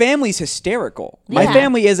 my family's hysterical. My Yeah.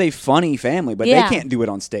 family is a funny family, but Yeah. they can't do it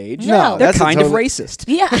on stage. No. They're That's a kind of totally- racist.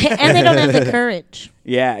 Yeah, and they don't have the courage.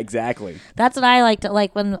 Yeah, exactly. That's what I like to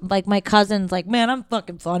like when like my cousin's like, man, I'm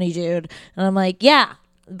fucking funny, dude, and I'm like, yeah,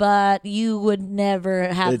 but you would never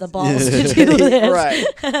have the balls to do this. Right.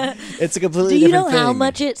 It's a completely Do you know different how thing.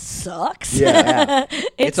 much it sucks? Yeah.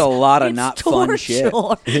 It's a lot of it's not fun shit.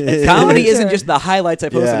 torture. Comedy isn't just the highlights I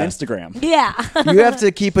post Yeah. on Instagram. Yeah, You have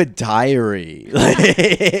to keep a diary.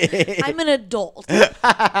 I'm an adult.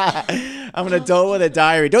 Oh, I'm an adult with a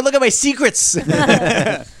diary. Don't look at my secrets.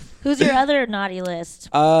 Who's your other naughty list?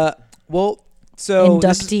 Well, so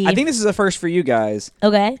Inductee. I think this is a first for you guys.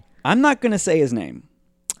 Okay. I'm not going to say his name.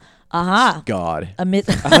 Aha. God. A myth.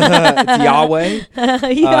 It's Yahweh.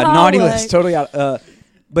 Naughty list, totally out.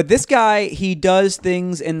 But this guy, he does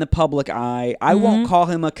things in the public eye. I won't call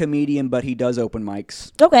him a comedian, but he does open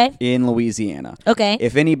mics Okay. in Louisiana. Okay.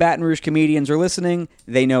 If any Baton Rouge comedians are listening,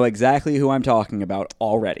 they know exactly who I'm talking about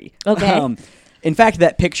already. Okay. In fact,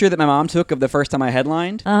 that picture that my mom took of the first time I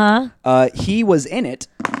headlined, he was in it,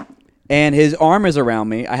 and his arm is around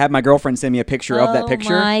me. I had my girlfriend send me a picture of that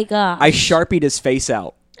picture. Oh my gosh. I Sharpied his face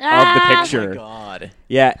out of the Ah. picture. God.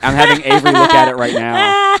 Yeah, I'm having Avery look at it right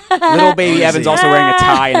now. Little baby Evan's also wearing a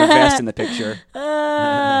tie and a vest in the picture.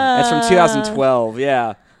 That's from 2012.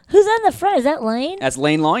 Yeah, Who's on the front? Is that Lane? that's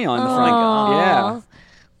Lane Lawyon in the front. Aw. Yeah,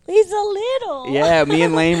 He's a little. Yeah, me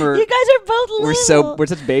and Lane were. You guys are both little. We're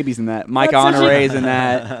such babies in that. Mike That's such a- Honore's in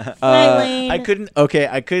that. Hi, Lane.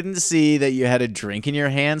 I couldn't see that you had a drink in your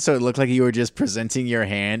hand, so it looked like you were just presenting your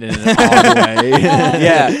hand in an odd way.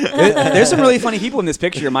 Yeah, there's some really funny people in this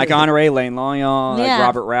picture. Mike Honore, Lane Longyon, Yeah.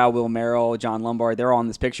 Robert Rao, Will Merrill, John Lombard. They're all in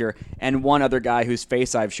this picture, and one other guy whose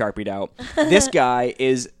face I've sharpied out. This guy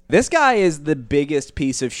is the biggest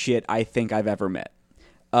piece of shit I think I've ever met.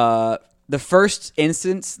 The first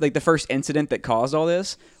incident that caused all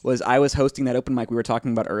this was I was hosting that open mic we were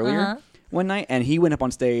talking about earlier one night, and he went up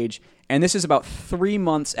on stage, and this is about 3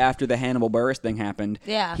 months after the Hannibal Buress thing happened.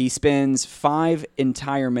 Yeah. He spends 5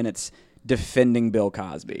 entire minutes defending Bill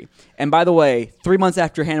Cosby. And by the way, 3 months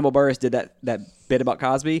after Hannibal Buress did that bit about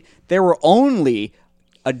Cosby, there were only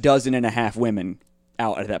 12.5 women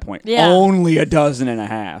out at that point. Yeah. Only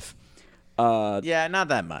 12.5. Yeah, not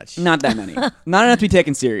that much. Not that many. Not enough to be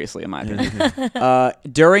taken seriously, in my opinion.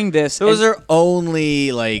 During this... Those are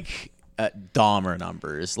only like Dahmer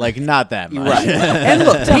numbers. Like, not that much. Right. And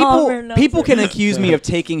look, Dahmer people can accuse me of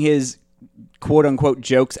taking his quote-unquote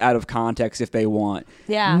jokes out of context if they want.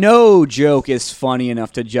 Yeah. No joke is funny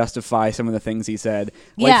enough to justify some of the things he said.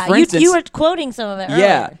 Like, Yeah, for instance, you were quoting some of it earlier.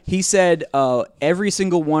 yeah, he said every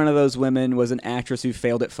single one of those women was an actress who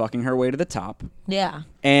failed at fucking her way to the top. Yeah.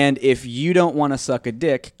 And if you don't want to suck a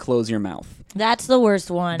dick, close your mouth. That's the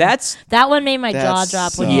worst one. That's- that one made my jaw That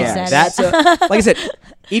drop when sucks. you Yeah, said that's it. like I said,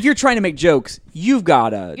 if you're trying to make jokes, you've got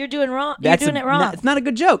to... You're doing wrong. You're doing it wrong. It's not a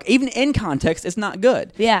good joke. Even in context, it's not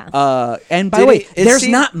good. Yeah. And by Did the way, it there's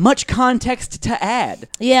seem- not much context to add.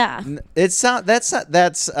 Yeah. That's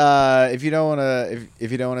if you don't want to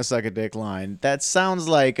if you don't want to suck a dick line, that sounds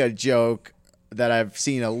like a joke that I've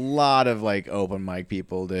seen a lot of like open mic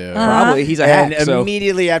people do. Probably he's a And hack. So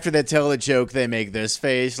immediately after they tell the joke, they make this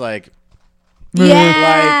face like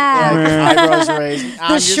Yeah. eyebrows raised.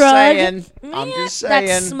 I'm just shrug. saying. I'm Man, just saying.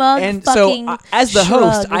 that smug and fucking so as the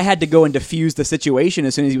host, shrug. I had to go and diffuse the situation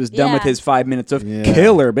as soon as he was done with Yeah. his 5 minutes of Yeah.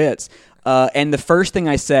 killer bits. And the first thing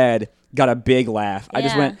I said got a big laugh. I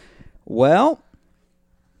just Yeah. went, well,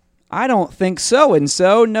 I don't think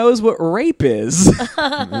so-and-so knows what rape is.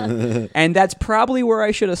 And that's probably where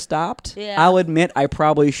I should have stopped. Yeah. I'll admit I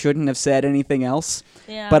probably shouldn't have said anything else.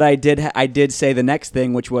 Yeah. But I did say the next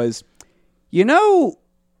thing, which was, you know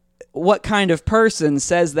what kind of person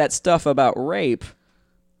says that stuff about rape?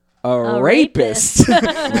 A rapist. Just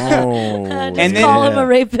And then- call him a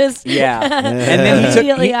rapist. Yeah. And then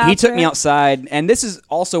Immediately he took after. me outside, and this is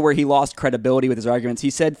also where he lost credibility with his arguments. He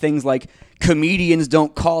said things like, comedians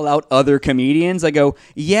don't call out other comedians. I go,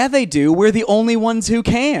 yeah, they do. We're the only ones who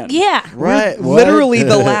can. Yeah. Right. We're literally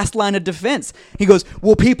the last line of defense. He goes,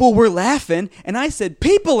 well, people were laughing, and I said,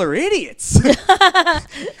 people are idiots.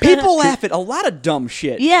 People laugh at a lot of dumb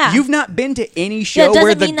shit. Yeah. You've not been to any Yeah, show it doesn't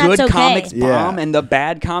where the mean that's good okay. comics bomb Yeah. and the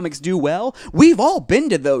bad comics do well. We've all been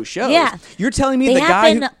to those shows. Yeah. You're telling me They the guy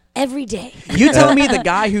happen who... every day. You telling me the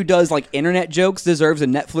guy who does like internet jokes deserves a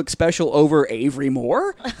Netflix special over Avery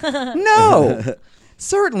Moore? No,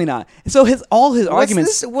 certainly not. So all his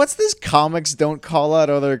arguments. What's this? Comics don't call out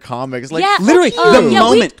other comics. Like Yeah, literally, fuck you. the Yeah,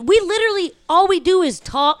 moment- we literally all we do is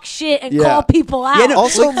talk shit and Yeah. call people out. Yeah, no,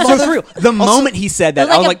 Also, like, so for real, the moment he said that,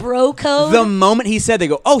 Like I was a like, bro code. the moment he said, they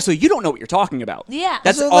go, oh, so you don't know what you're talking about? Yeah.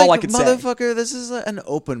 that's So, all like, I could say. motherfucker, this is an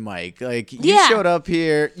open mic. Like, you Yeah. showed up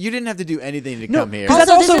here. You didn't have to do anything to No, come here. 'cause Also,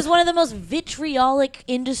 that's also- this is one of the most vitriolic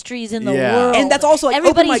industries in the Yeah. world. And that's also, like, open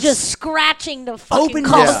everybody's mics- just scratching to fucking Open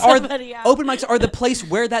call mics are somebody out. open mics are the place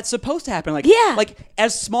where that's supposed to happen. Like, Yeah. like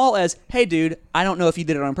as small as, hey, dude, I don't know if you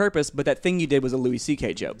did it on purpose, but that thing you did was a Louis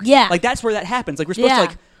C.K. joke. Yeah. like that's where that happens. Like we're supposed Yeah. to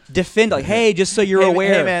like defend, like, hey, just so you're Hey,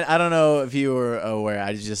 aware. hey, man, I don't know if you were aware.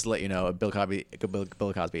 I just let you know Bill Cosby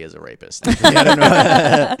is a rapist. I don't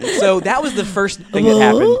know. So that was the first thing that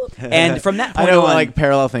happened, and from that I point know, on, like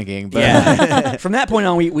parallel thinking, but yeah, from that point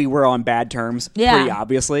on, we were on bad terms. Yeah. Pretty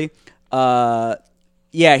obviously.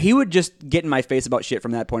 Yeah, he would just get in my face about shit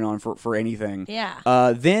from that point on for anything.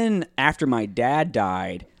 Yeah. Then after my dad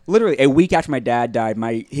died, literally a week after my dad died,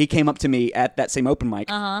 he came up to me at that same open mic.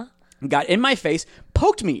 Got in my face,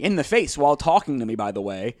 poked me in the face while talking to me, by the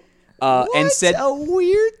way, and said, a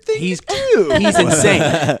weird thing he's to do. he's insane.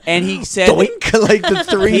 And he said, Doink, like the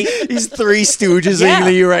three, these three stooges Yeah. at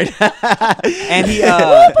you right now. and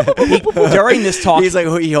he during this talk, He's like,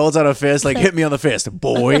 he holds out a fist, like, hit me on the fist.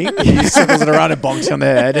 Boing. He circles it around and bonks you on the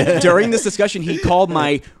head. during this discussion, he called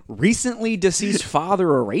my recently deceased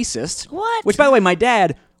father a racist. What? Which, by the way, my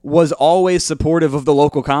dad was always supportive of the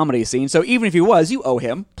local comedy scene. So even if he was, you owe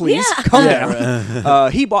him. Please Yeah. calm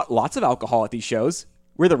down. He bought lots of alcohol at these shows.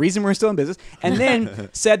 We're the reason we're still in business. And then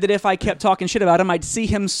said that if I kept talking shit about him, I'd see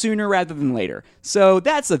him sooner rather than later. So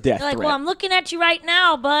that's a death You're like, threat. well, I'm looking at you right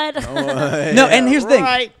now, bud. No, and here's the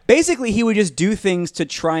thing. Basically, he would just do things to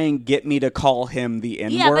try and get me to call him the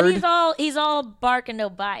N-word. Yeah, but he's all bark and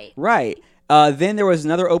no bite. Right. Then there was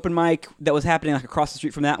another open mic that was happening like across the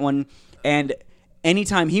street from that one, and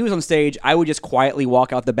anytime he was on stage, I would just quietly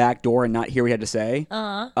walk out the back door and not hear what he had to say.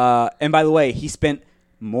 And by the way, he spent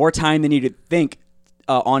more time than you'd think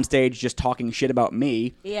on stage just talking shit about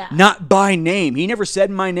me. Yeah. Not by name. He never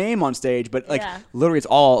said my name on stage, but literally it's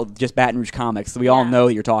all just Baton Rouge comics, so we all know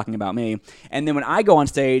that you're talking about me. And then when I go on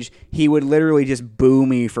stage, he would literally just boo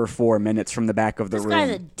me for 4 minutes from the back of the room. This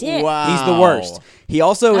guy's a dick. Wow. He's the worst. He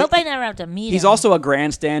also I hope I never have to meet him. He's also a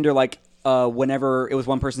grandstander. Like whenever it was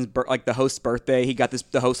one person's the host's birthday, he got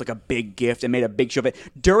the host like a big gift and made a big show of it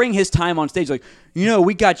during his time on stage. Like,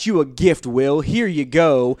 we got you a gift, Will. Here you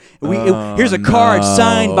go. Here's a card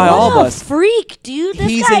signed by all of us. Freak, dude.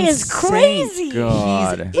 This guy is crazy.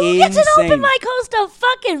 God. Who gets an open mic host a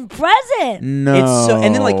fucking present? No. It's so,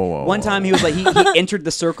 and then like one time he was like he entered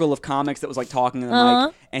the circle of comics that was like talking in the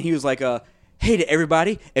mic, and he was like hey to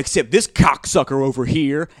everybody except this cocksucker over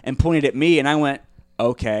here, and pointed at me, and I went,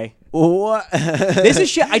 okay. What? This is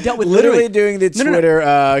shit I dealt with literally doing the No.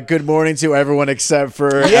 Twitter good morning to everyone except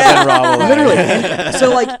for Evan Rommel. Literally. And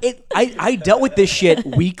so like I dealt with this shit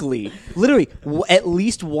weekly, literally at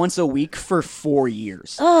least once a week for 4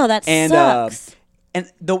 years. Oh, that sucks. And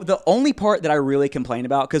the only part that I really complain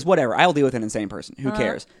about, because whatever, I'll deal with an insane person. Who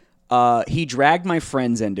cares? He dragged my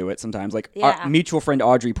friends into it sometimes. Like our mutual friend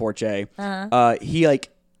Audrey Porche. He like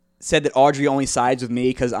said that Audrey only sides with me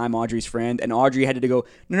because I'm Audrey's friend, and Audrey had to go,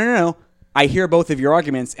 no. I hear both of your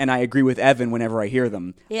arguments, and I agree with Evan whenever I hear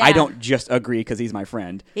them. Yeah. I don't just agree because he's my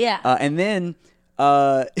friend. Yeah. And then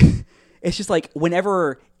it's just like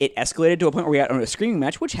whenever it escalated to a point where we had a screaming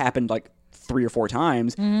match, which happened like 3 or 4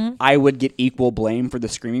 times, I would get equal blame for the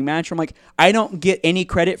screaming match. I'm like, I don't get any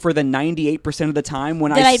credit for the 98% of the time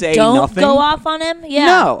when I say don't nothing. go off on him? Yeah.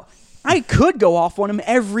 No. I could go off on him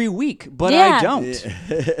every week, but Yeah. I don't.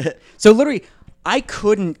 So literally, I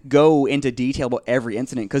couldn't go into detail about every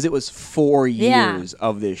incident because it was 4 years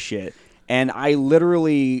of this shit. And I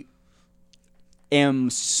literally am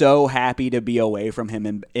so happy to be away from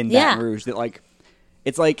him in Baton Rouge that like,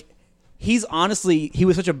 it's like, he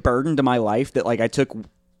was such a burden to my life that like I took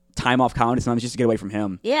time off comedy sometimes just to get away from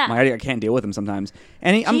him. Yeah. Like, I can't deal with him sometimes.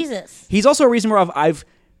 And Jesus. He's also a reason where I've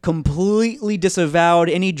completely disavowed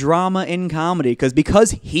any drama in comedy because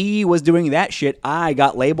he was doing that shit, I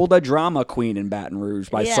got labeled a drama queen in Baton Rouge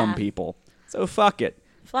by some people. So fuck it.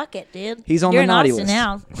 Fuck it, dude. He's on You're the naughty in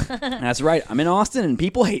Austin list. now. That's right. I'm in Austin and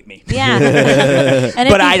people hate me. Yeah. And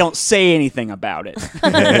But I don't say anything about it.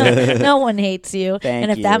 No one hates you. Thank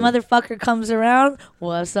and if that you. motherfucker comes around,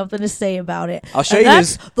 we'll have something to say about it. I'll show And you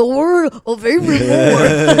that's the word of every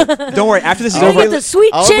Lord. Don't worry. After this is Look over, at the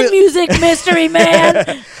sweet chin music, mystery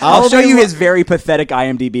man. I'll show you his very pathetic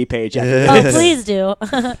IMDb page. After Oh, please do.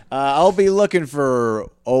 I'll be looking for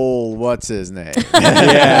old what's his name.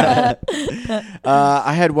 Yeah.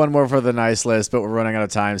 I had one more for the nice list, but we're running out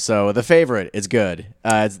of time. So the favorite, it's good.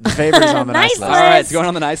 The favorite is on the nice Nice list. All right, it's going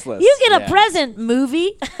on the nice list. You get a Yeah. present,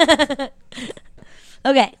 movie.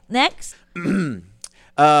 Okay, next. So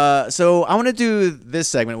I want to do this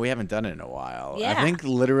segment. We haven't done it in a while. Yeah. I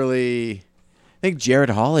think Jared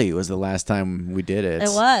Hawley was the last time we did it. It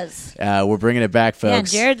was. We're bringing it back, Yeah,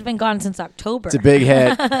 folks. Jared's been gone since October. It's a big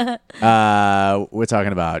hit. We're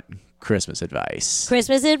talking about Christmas advice.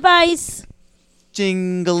 Christmas advice.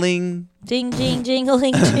 Jingling. Ding, ding,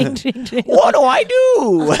 jingling, jing, jing, jing. What do I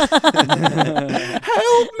do?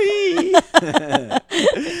 Help me.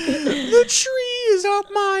 The tree is up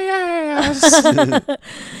my ass.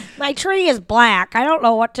 My tree is black. I don't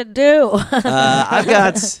know what to do. I've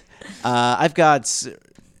got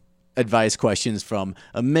advice questions from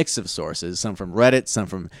a mix of sources, some from Reddit, some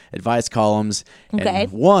from advice columns, Okay.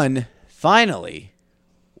 and one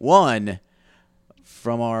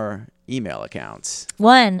from our email accounts.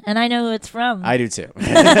 One, and I know who it's from. I do too. This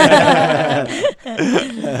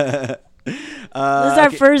is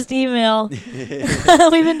our first email. We've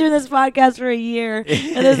been doing this podcast for a year, and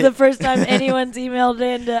this is the first time anyone's emailed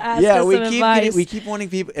in to ask us some advice. we keep wanting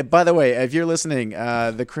people. By the way, if you're listening,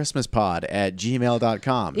 the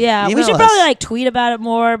ChristmasPod@gmail.com. Yeah, we Email should us. probably like tweet about it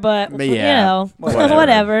more, but you Yeah, know, whatever.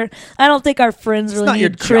 whatever. I don't think our friends really not your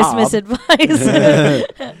need Christmas job. advice.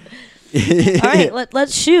 All right,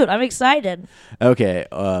 let's shoot. I'm excited. Okay.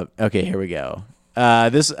 Okay. Here we go.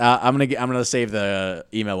 I'm gonna save the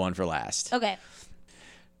email one for last. Okay.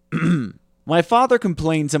 My father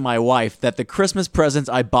complained to my wife that the Christmas presents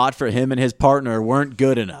I bought for him and his partner weren't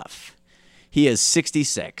good enough. He is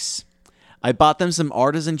 66. I bought them some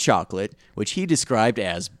artisan chocolate, which he described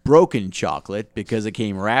as broken chocolate because it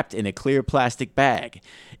came wrapped in a clear plastic bag.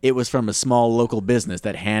 It was from a small local business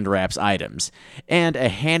that hand wraps items, and a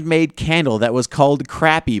handmade candle that was called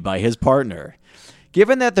Crappy by his partner.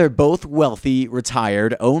 Given that they're both wealthy,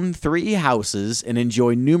 retired, own 3 houses, and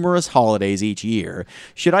enjoy numerous holidays each year,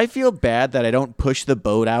 should I feel bad that I don't push the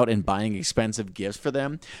boat out in buying expensive gifts for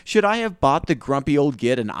them? Should I have bought the grumpy old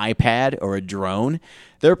git an iPad or a drone?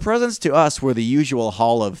 Their presents to us were the usual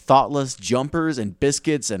haul of thoughtless jumpers and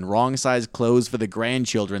biscuits and wrong-sized clothes for the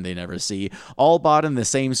grandchildren they never see, all bought in the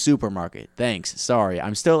same supermarket. Thanks. Sorry,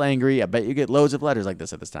 I'm still angry. I bet you get loads of letters like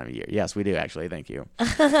this at this time of year. Yes, we do, actually. Thank you.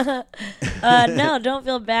 No, don't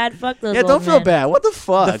feel bad. Fuck those Yeah, old don't feel men. bad. What the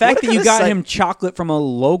fuck? The fact What that kind you of got psych- him chocolate from a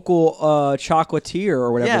local chocolatier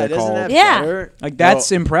or whatever Yeah, they're doesn't called. that Yeah. better? Like,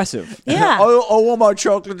 that's Oh. impressive. Yeah. I want my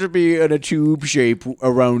chocolate to be in a tube shape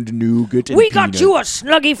around nougat and We got peanut. you a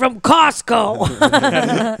Snuggie from Costco.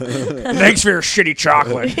 Thanks for your shitty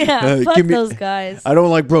chocolate. Yeah, fuck give me- those guys. I don't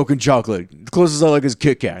like broken chocolate. The closest I like is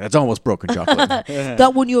Kit Kat. That's almost broken chocolate.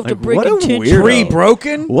 That one you have to break what a into. weirdo.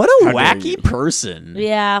 Pre-broken? What a How dare you. wacky person.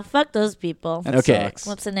 Yeah, fuck those people. That Okay. sucks.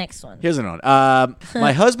 What's the next one? Here's another one.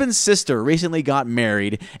 My husband's sister recently got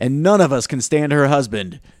married, and none of us can stand her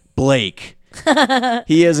husband, Blake.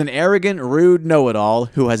 He is an arrogant, rude know-it-all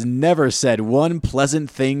who has never said one pleasant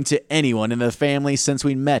thing to anyone in the family since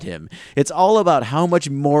we met him. It's all about how much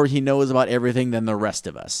more he knows about everything than the rest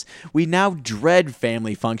of us. We now dread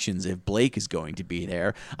family functions if Blake is going to be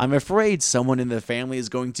there. I'm afraid someone in the family is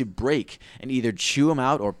going to break and either chew him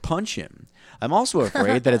out or punch him. I'm also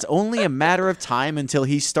afraid that it's only a matter of time until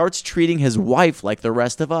he starts treating his wife like the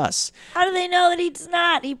rest of us. How do they know that he's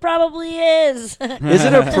not? He probably is. Is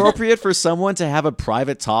it appropriate for someone to have a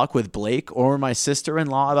private talk with Blake or my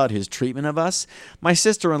sister-in-law about his treatment of us? My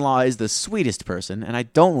sister-in-law is the sweetest person, and I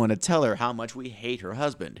don't want to tell her how much we hate her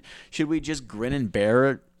husband. Should we just grin and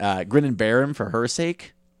bear him for her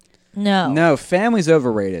sake? No. No, family's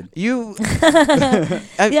overrated. You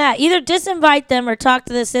Yeah, either disinvite them or talk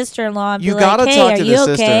to the sister-in-law and you be gotta like, hey, talk are to you the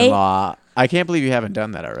okay? sister-in-law. I can't believe you haven't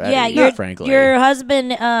done that already. Yeah, frankly. your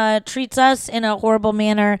husband treats us in a horrible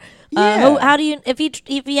manner. Yeah. How do you if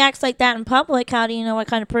he acts like that in public? How do you know what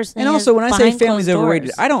kind of person? And he also, is when I say behind family's closed overrated,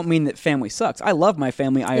 doors? I don't mean that family sucks. I love my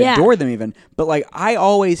family. I Yeah. adore them even. But, like, I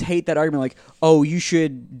always hate that argument, like, oh, you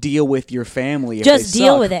should deal with your family if Just they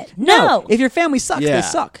deal suck. with it. No. If your family sucks, Yeah. they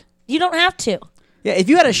suck. You don't have to. Yeah, if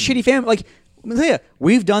you had a shitty family, like, let me tell you,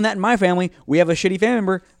 we've done that in my family. We have a shitty family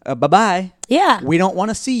member. Bye-bye. Yeah. We don't want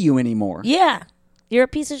to see you anymore. Yeah. You're a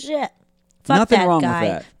piece of shit. Fuck Nothing that wrong with guy.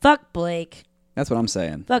 that. Fuck Blake. That's what I'm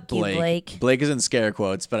saying. Fuck you, Blake. Blake is in scare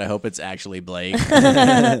quotes, but I hope it's actually Blake.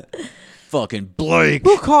 Fucking Blake.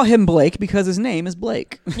 We'll call him Blake because his name is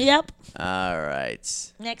Blake. Yep. All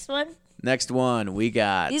right. Next one. Next one we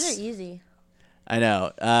got. These are easy. I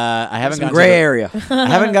know. I haven't Some gotten gray to the, area. I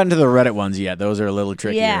haven't gotten to the Reddit ones yet. Those are a little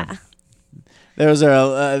trickier. Yeah. Those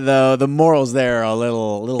are the morals there are a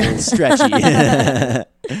little stretchy.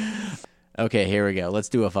 Okay, here we go. Let's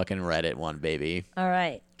do a fucking Reddit one, baby. All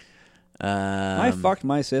right. I fucked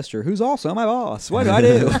my sister, who's also my boss. What do I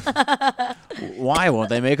do? Why won't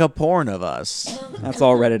they make a porn of us? That's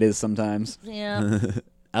all Reddit is sometimes. Yeah.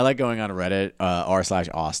 I like going on Reddit,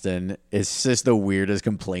 r/Austin. It's just the weirdest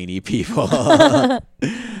complainy people.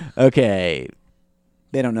 Okay.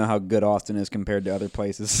 They don't know how good Austin is compared to other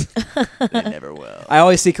places. They never will. I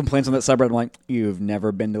always see complaints on that subreddit. I'm like, you've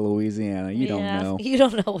never been to Louisiana. You don't Yeah, know. You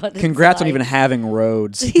don't know what. Congrats it's on like. even having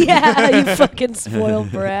roads. Yeah, you fucking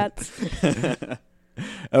spoiled brats.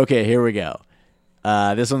 Okay, here we go.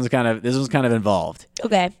 This one's kind of involved.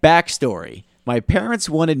 Okay. Backstory. My parents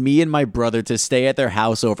wanted me and my brother to stay at their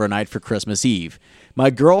house overnight for Christmas Eve. My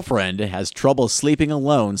girlfriend has trouble sleeping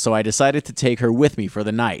alone, so I decided to take her with me for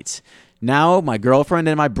the night. Now, my girlfriend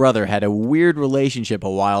and my brother had a weird relationship a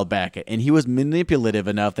while back, and he was manipulative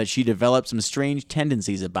enough that she developed some strange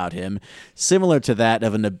tendencies about him, similar to that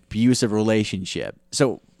of an abusive relationship.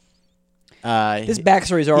 So, His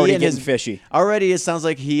backstory is already and getting his- fishy. Already, it sounds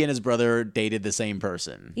like he and his brother dated the same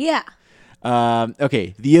person. Yeah.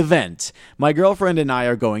 Okay, the event. My girlfriend and I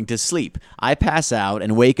are going to sleep. I pass out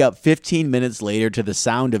and wake up 15 minutes later to the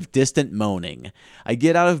sound of distant moaning. I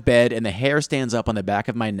get out of bed and the hair stands up on the back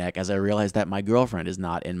of my neck as I realize that my girlfriend is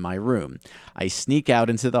not in my room. I sneak out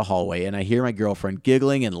into the hallway and I hear my girlfriend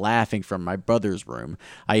giggling and laughing from my brother's room.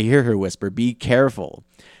 I hear her whisper, "Be careful."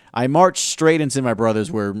 I march straight into my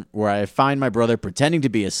brother's room, where I find my brother pretending to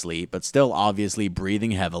be asleep, but still obviously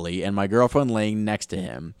breathing heavily, and my girlfriend laying next to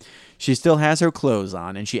him. She still has her clothes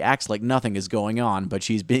on, and she acts like nothing is going on, but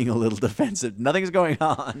she's being a little defensive. Nothing's going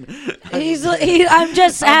on. I'm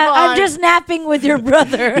just napping with your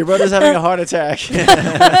brother. Your brother's having a heart attack.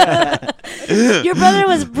 Your brother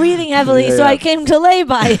was breathing heavily, so I came to lay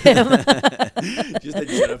by him. Just a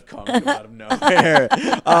jet of cum come out of nowhere.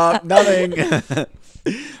 Nothing.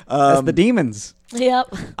 That's the demons.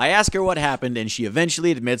 Yep. I ask her what happened, and she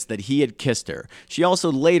eventually admits that he had kissed her. She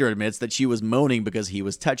also later admits that she was moaning because he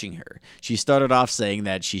was touching her. She started off saying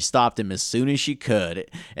that she stopped him as soon as she could,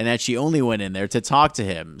 and that she only went in there to talk to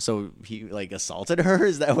him. So he assaulted her?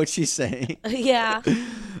 Is that what she's saying? Yeah.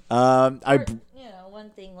 One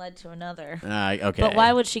thing led to another. Okay. But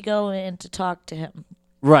why would she go in to talk to him?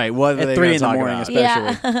 Right, what are At they 3 gonna in the talk morning,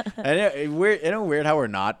 about? especially. Weird how we're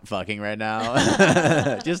not fucking right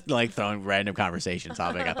now. Just throwing random conversation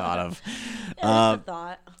topic I thought of. That's a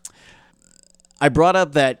thought. I brought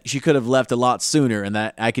up that she could have left a lot sooner and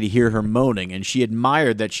that I could hear her moaning, and she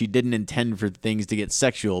admired that she didn't intend for things to get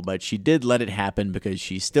sexual, but she did let it happen because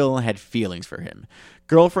she still had feelings for him.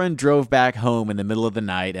 Girlfriend drove back home in the middle of the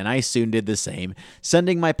night, and I soon did the same,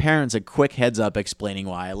 sending my parents a quick heads up explaining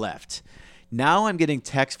why I left. Now I'm getting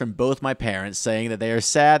texts from both my parents saying that they are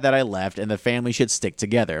sad that I left and the family should stick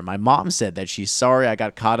together. My mom said that she's sorry I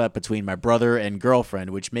got caught up between my brother and girlfriend,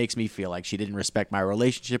 which makes me feel like she didn't respect my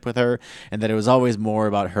relationship with her and that it was always more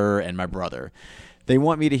about her and my brother. They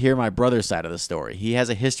want me to hear my brother's side of the story. He has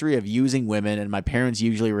a history of using women, and my parents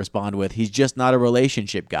usually respond with, he's just not a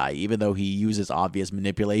relationship guy, even though he uses obvious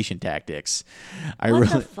manipulation tactics.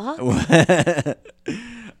 The fuck?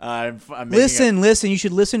 I'm Listen, you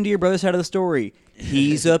should listen to your brother's side of the story.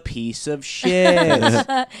 He's a piece of shit.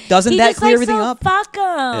 Doesn't He that just clear likes everything to up? Fuck him.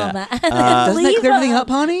 Yeah. Doesn't that Leave clear everything him. up,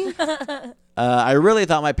 honey? I really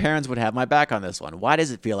thought my parents would have my back on this one. Why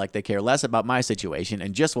does it feel like they care less about my situation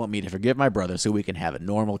and just want me to forgive my brother so we can have a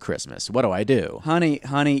normal Christmas? What do I do? Honey,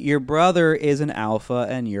 your brother is an alpha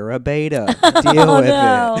and you're a beta. Deal with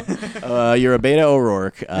it. You're a beta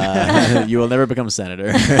O'Rourke. You will never become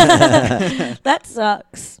senator. That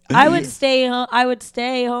sucks. I would stay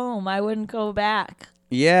home. I wouldn't go back.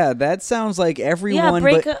 Yeah, that sounds like everyone. Yeah,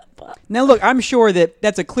 break but up. Now, look, I'm sure that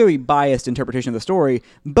that's a clearly biased interpretation of the story,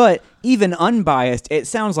 but even unbiased, it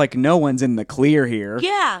sounds like no one's in the clear here.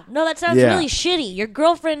 Yeah, no, that sounds Yeah. really shitty. Your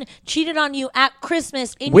girlfriend cheated on you at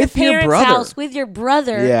Christmas in With your your parents' brother. house with your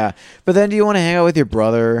brother. Yeah. But then do you want to hang out with your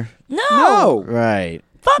brother? No. Right.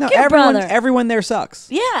 Fuck No, your brother. everyone there sucks.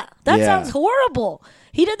 Yeah, that Yeah. sounds horrible.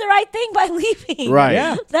 He did the right thing by leaving. Right.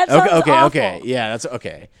 Yeah. That sounds okay. awful. Okay. Yeah, that's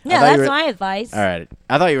okay. I Yeah, thought you that's were- my advice. All right.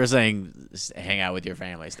 I thought you were saying hang out with your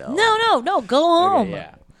family still. No, go home. Okay,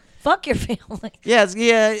 yeah. Fuck your family. Yeah,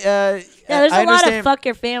 Yeah, there's I a lot of understand- fuck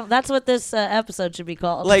your family. That's what this episode should be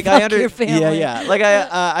called. Like fuck your family. Yeah. Like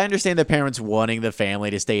I understand the parents wanting the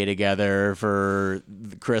family to stay together for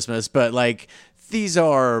Christmas, but like these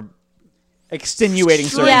are Extenuating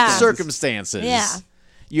extreme Yeah. circumstances. Yeah.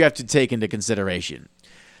 You have to take into consideration.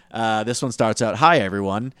 This one starts out, "Hi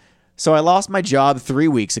everyone. So I lost my job 3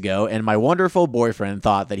 weeks ago, and my wonderful boyfriend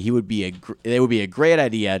thought that it would be a great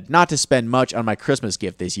idea not to spend much on my Christmas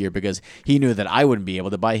gift this year because he knew that I wouldn't be able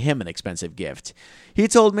to buy him an expensive gift. He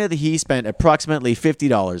told me that he spent approximately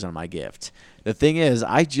 $50 on my gift. The thing is,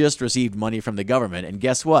 I just received money from the government, and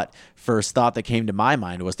guess what? First thought that came to my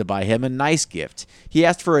mind was to buy him a nice gift. He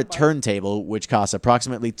asked for a turntable, which costs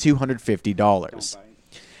approximately $250.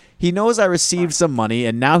 He knows I received some money,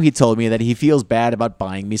 and now he told me that he feels bad about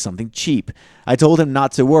buying me something cheap. I told him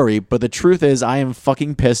not to worry, but the truth is I am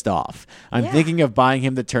fucking pissed off. I'm thinking of buying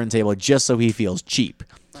him the turntable just so he feels cheap.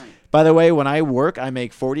 By the way, when I work, I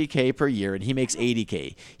make $40K per year, and he makes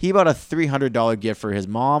 $80K. He bought a $300 gift for his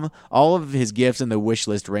mom. All of his gifts in the wish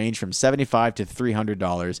list range from $75 to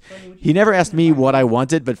 $300. He never asked me what I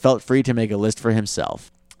wanted, but felt free to make a list for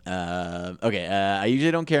himself. I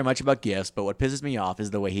usually don't care much about gifts, but what pisses me off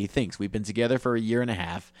is the way he thinks. We've been together for a year and a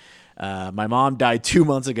half. My mom died 2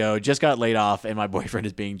 months ago, just got laid off, and my boyfriend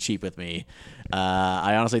is being cheap with me.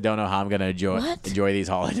 I honestly don't know how I'm going to enjoy these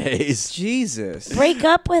holidays. Jesus. Break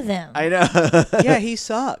up with him. I know. Yeah, he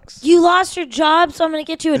sucks. You lost your job, so I'm going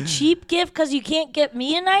to get you a cheap gift because you can't get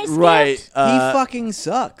me a nice Right. gift? He fucking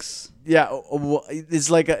sucks. Yeah, well, it's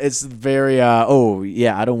like it's very. I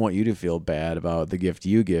don't want you to feel bad about the gift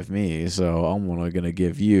you give me, so I'm gonna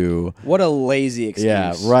give you. What a lazy excuse.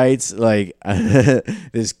 Yeah, right. Like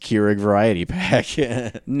this Keurig variety pack.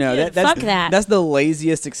 No, Dude, that's fuck that. That's the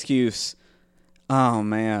laziest excuse. Oh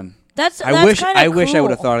man. That's I wish kinda I wish I would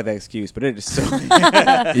have cool. thought of that excuse, but it is so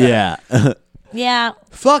Yeah. Yeah.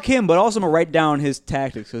 Fuck him, but also I'm gonna write down his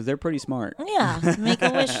tactics because they're pretty smart. Yeah. Make a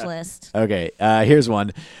wish list. Okay, here's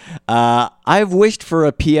one. I've wished for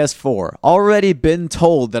a PS4. Already been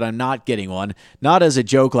told that I'm not getting one. Not as a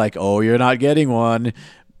joke like, oh, you're not getting one.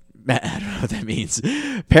 I don't know what that means.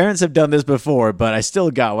 Parents have done this before, but I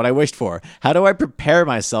still got what I wished for. How do I prepare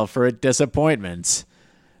myself for a disappointment?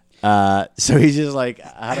 So he's just like,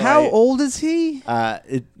 How old is he?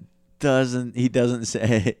 He doesn't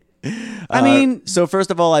say. I mean, so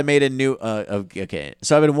first of all, I made a new. Okay,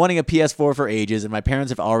 so I've been wanting a PS4 for ages, and my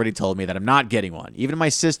parents have already told me that I'm not getting one. Even my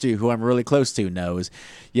sister, who I'm really close to, knows.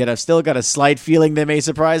 Yet I've still got a slight feeling they may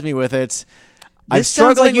surprise me with it. I'm This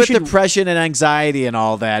sounds struggling like you with should- depression and anxiety and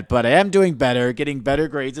all that, but I am doing better, getting better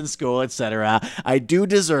grades in school, etc. I do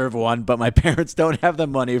deserve one, but my parents don't have the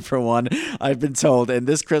money for one, I've been told. And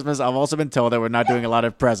this Christmas, I've also been told that we're not doing a lot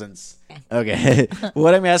of presents. Okay.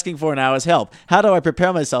 What I'm asking for now is help. How do I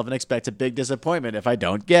prepare myself and expect a big disappointment if I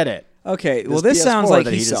don't get it? Okay, well, this sounds PS4 like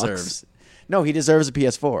that he deserves. No, he deserves a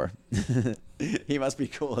PS4. He must be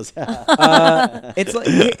cool as hell. It's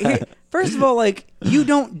like, first of all, like, you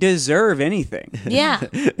don't deserve anything. Yeah.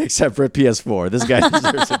 Except for a PS4. This guy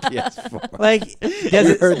deserves a PS4. Like,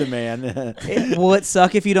 You heard the man. will it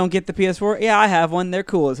suck if you don't get the PS4? Yeah, I have one. They're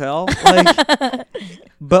cool as hell. Like,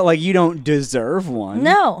 but like, you don't deserve one.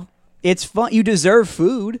 No. It's fun. You deserve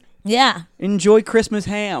food. Yeah. Enjoy Christmas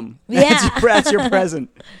ham. Yeah. That's your present.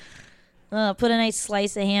 Put a nice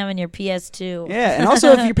slice of ham in your PS2. Yeah, and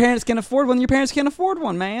also if your parents can afford one, your parents can afford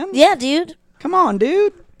one, man. Yeah, dude. Come on,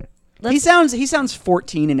 dude. He Let's- sounds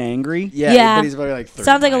 14 and angry. Yeah, but he's probably like 39.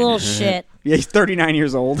 Sounds like a little shit. Yeah, he's 39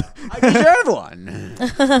 years old. I deserve one.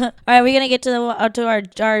 All right, we're gonna get to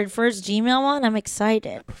our first Gmail one. I'm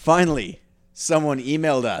excited. Finally, someone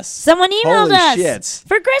emailed us. Someone emailed Holy us shit.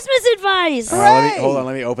 for Christmas advice. Hold on,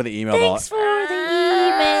 let me open the email. Thanks for the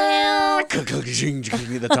email.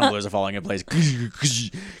 The tumblers are falling in place.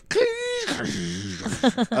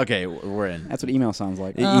 Okay, we're in. That's what email sounds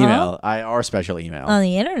like. The email, our special email. On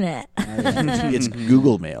the internet. It's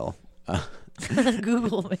Google Mail.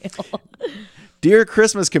 Google Mail. Dear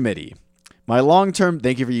Christmas Committee, my long-term...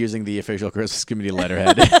 Thank you for using the official Christmas Committee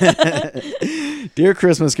letterhead. Dear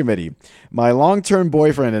Christmas Committee, my long-term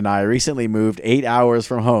boyfriend and I recently moved 8 hours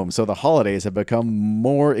from home, so the holidays have become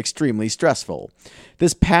more extremely stressful.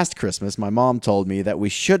 This past Christmas, my mom told me that we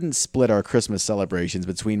shouldn't split our Christmas celebrations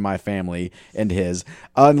between my family and his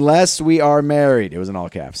unless we are married. It was in all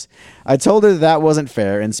caps. I told her that wasn't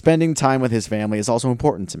fair, and spending time with his family is also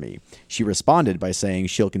important to me. She responded by saying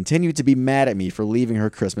she'll continue to be mad at me for leaving her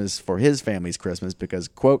Christmas for his family's Christmas because,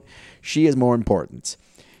 quote, she is more important.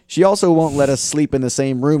 She also won't let us sleep in the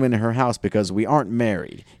same room in her house because we aren't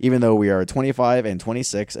married, even though we are 25 and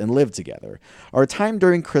 26 and live together. Our time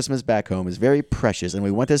during Christmas back home is very precious, and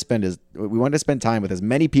we want to spend time with as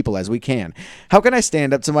many people as we can. How can I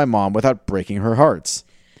stand up to my mom without breaking her hearts?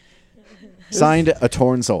 Signed, A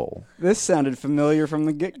Torn Soul. This sounded familiar from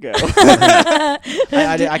the get-go. I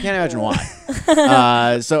can't imagine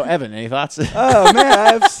why. So, Evan, any thoughts? Oh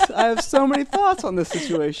man, I have so many thoughts on this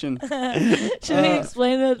situation. Should we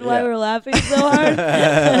explain why yeah. we're laughing so hard?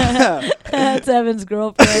 That's Evan's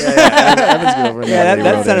girlfriend. Evan's girlfriend. Yeah, already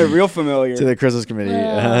that wrote sounded in real familiar. to the Christmas committee.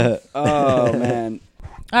 Yeah. Oh man.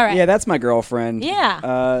 All right. Yeah, that's my girlfriend.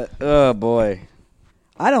 Yeah. Oh boy.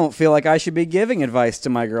 I don't feel like I should be giving advice to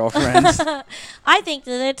my girlfriends. I think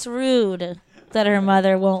that it's rude that her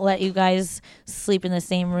mother won't let you guys sleep in the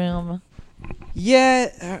same room.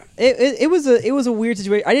 Yeah, it was a weird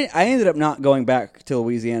situation. I ended up not going back to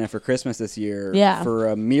Louisiana for Christmas this year. Yeah. For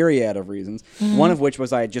a myriad of reasons. One of which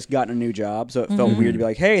was I had just gotten a new job, so it felt weird to be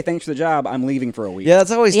like, "Hey, thanks for the job. I'm leaving for a week." Yeah,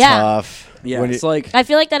 that's always Yeah. tough. Yeah, When it's you, like I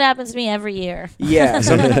feel like that happens to me every year. yeah.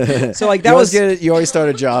 So like you that always was you always start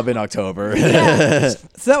a job in October.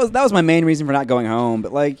 so that was my main reason for not going home.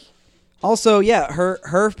 But like, also yeah,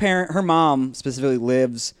 her mom specifically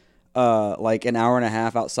lives like an hour and a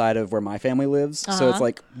half outside of where my family lives. So it's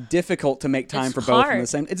like difficult to make time It's for both in hard. the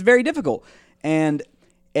same. It's very difficult, and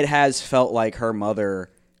it has felt like her mother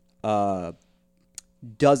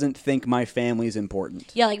doesn't think my family's important.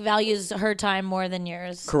 Yeah, like values her time more than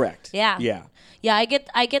yours. Correct. Yeah. Yeah. Yeah, I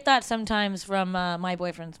get that sometimes from my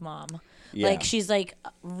boyfriend's mom. Yeah. Like she's like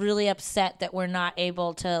really upset that we're not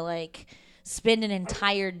able to like spend an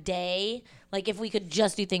entire day. Like if we could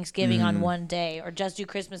just do Thanksgiving on one day or just do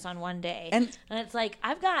Christmas on one day. And it's like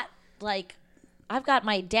I've got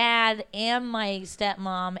my dad and my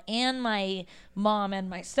stepmom and my mom and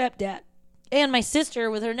my stepdad and my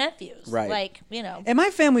sister with her nephews. Right. Like, you know. And my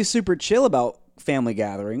family's super chill about family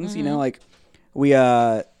gatherings. You know, like we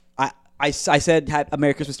I said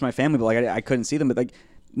Merry Christmas to my family, but like I couldn't see them. But like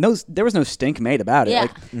there was no stink made about it. Yeah.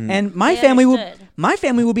 Like, and my They family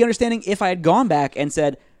understood. would be understanding if I had gone back and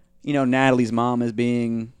said, Natalie's mom is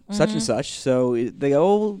being such and such. So they go,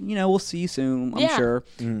 oh, we'll see you soon, I'm Yeah. sure.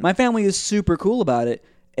 My family is super cool about it.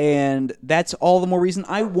 And that's all the more reason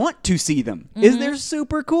I want to see them. Is they're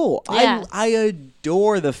super cool. Yeah. I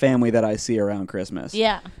adore the family that I see around Christmas.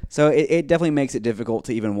 Yeah. So it definitely makes it difficult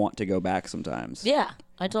to even want to go back sometimes. Yeah.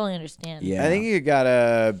 I totally understand. Yeah. I think you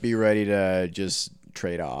gotta be ready to just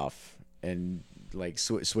trade off and like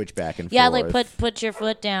switch back and Yeah, forth. like put your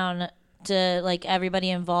foot down to like everybody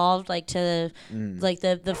involved, like to like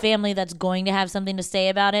the family that's going to have something to say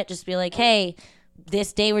about it. Just be like, hey,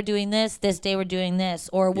 this day we're doing this day we're doing this,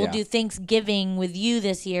 or we'll Yeah. do Thanksgiving with you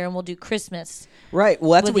this year, and we'll do Christmas Right.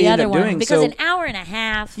 Well, that's with what we the ended other up one doing. because So an hour and a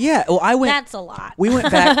half. yeah. Well, That's a lot. we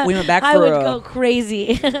went back. We went back I for would a, go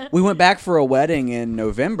crazy. we went back for a wedding in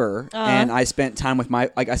November, and I spent time with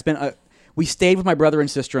we stayed with my brother and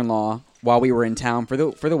sister-in-law while we were in town for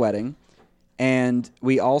the wedding, and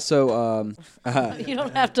we also You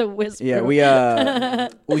don't have to whisper. yeah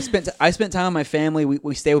I spent time with my family.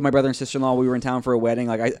 We stayed with my brother and sister-in-law. We were in town for a wedding.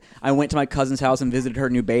 Like I went to my cousin's house and visited her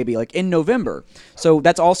new baby like in November. So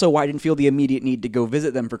that's also why I didn't feel the immediate need to go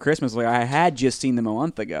visit them for Christmas. Like I had just seen them a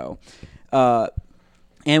month ago.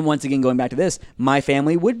 And once again, going back to this, my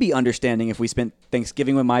family would be understanding if we spent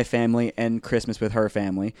Thanksgiving with my family and Christmas with her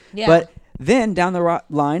family. Yeah. But then down the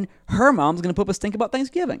line, her mom's going to put up a stink about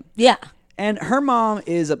Thanksgiving. Yeah. And her mom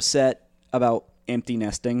is upset about empty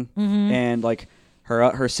nesting, and like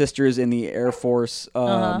her sister's in the Air Force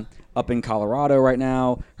up in Colorado right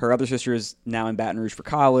now. Her other sister is now in Baton Rouge for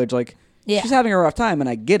college. Like Yeah. she's having a rough time, and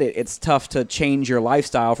I get it. It's tough to change your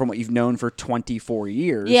lifestyle from what you've known for 24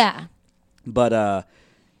 years. Yeah. But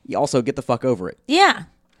you also get the fuck over it. Yeah.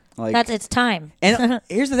 Like It's time. and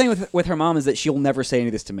here's the thing with her mom is that she'll never say any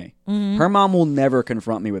of this to me. Her mom will never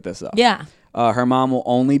confront me with this stuff. Yeah. Her mom will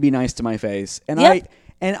only be nice to my face, and Yep.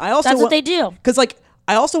 I also That's what they do. because like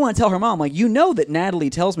I also want to tell her mom like that Natalie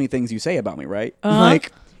tells me things you say about me, right?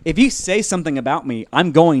 Like if you say something about me,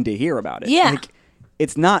 I'm going to hear about it. Yeah. Like,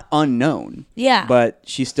 it's not unknown. Yeah. But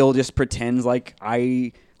she still just pretends like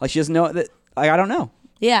she doesn't know that I don't know.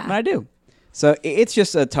 Yeah. But I do. So it's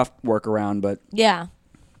just a tough workaround, but Yeah.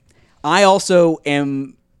 I also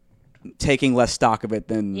am taking less stock of it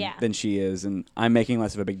than she is, and I'm making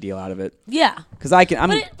less of a big deal out of it Yeah. because I can. I'm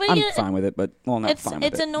But fine with it, but not It's fine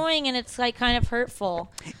with it. annoying and it's like kind of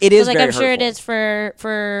hurtful. It is like very I'm sure it hurtful. is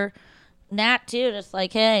for Nat too. Just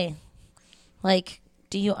like, hey, like,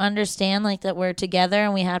 do you understand like that we're together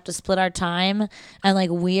and we have to split our time and like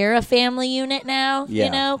we're a family unit now? Yeah.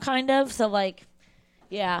 You know, kind of. So like,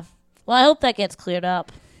 yeah. Well, I hope that gets cleared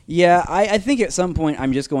up. Yeah, I think at some point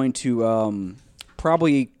I'm just going to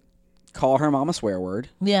probably call her mom a swear word.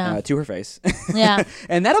 Yeah. To her face. Yeah.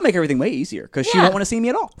 And that'll make everything way easier because she Yeah. won't want to see me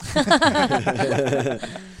at all.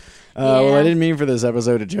 Well, I Yeah. didn't mean for this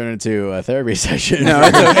episode to turn into a therapy session. No,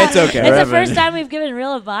 it's okay. It's the first time we've given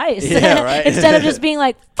real advice. Yeah, right. Instead of just being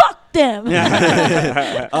like, fuck them.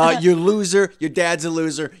 You're a loser. Your dad's a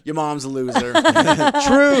loser. Your mom's a loser.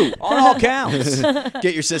 True. On all counts.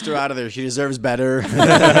 Get your sister out of there. She deserves better.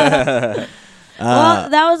 Well,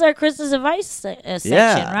 that was our Christmas advice section,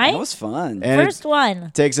 right? That was fun. And First one.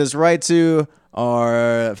 it takes us right to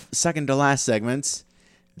our second to last segment,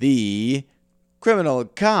 the criminal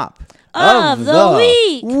cop Of the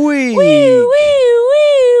week. Week. Woo,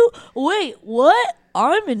 woo, woo. Wait, what?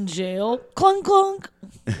 I'm in jail. Clunk, clunk.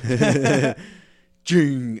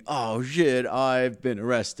 Jing. Oh shit! I've been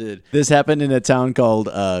arrested. This happened in a town called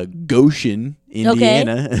Goshen,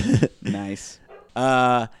 Indiana. Nice.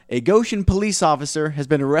 A Goshen police officer has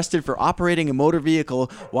been arrested for operating a motor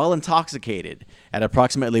vehicle while intoxicated. At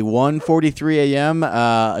approximately 1:43 a.m.,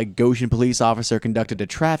 a Goshen police officer conducted a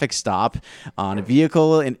traffic stop on a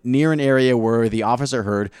vehicle near an area where the officer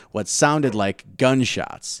heard what sounded like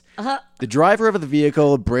gunshots. The driver of the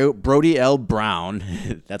vehicle, Brody L.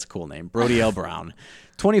 Brown, that's a cool name, Brody L. Brown,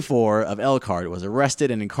 24, of Elkhart, was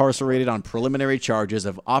arrested and incarcerated on preliminary charges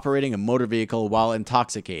of operating a motor vehicle while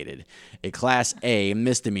intoxicated, a Class A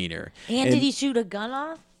misdemeanor. And did he shoot a gun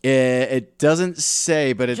off? It doesn't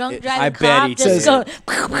say, but Drunk it driving I cop bet he just says go,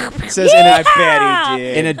 says I bet he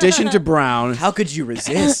did. in addition to Brown, How could you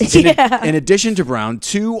resist? in addition to Brown,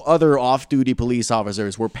 2 other off-duty police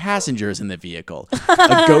officers were passengers in the vehicle.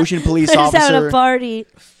 A Goshen police They're just having a officer, party.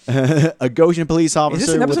 A Goshen police officer Is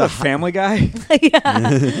this an with episode of Family Guy?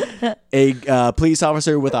 a police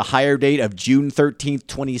officer with a hire date of June 13th,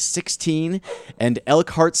 2016, and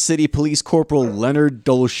Elkhart City Police Corporal Leonard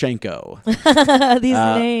Dolshenko. These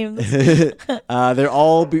names. They're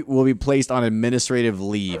all will be placed on administrative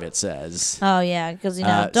leave, it says. Oh yeah, because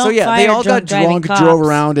don't so yeah, fire they all got driving drunk, cops. drove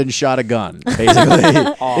around, and shot a gun. Basically,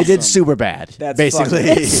 they did super bad. That's basically,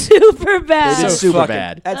 fucking- Super bad. They did super fucking-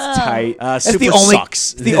 bad. That's tight. That's super the only.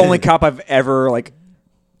 sucks. It's the only cop I've ever like.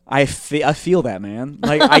 I feel that, man.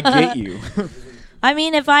 Like I get you. I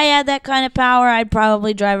mean, if I had that kind of power, I'd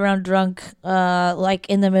probably drive around drunk, like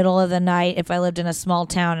in the middle of the night if I lived in a small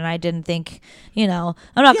town and I didn't think, I'm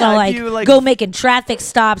not gonna if you, go making traffic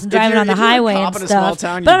stops and driving on the if you're a highway cop and in a small stuff.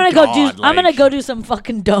 town, But I'm you're gonna God, I'm gonna like- go do some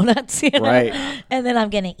fucking donuts, Right. And then I'm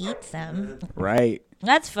gonna eat some. Right.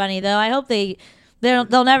 That's funny though. I hope they'll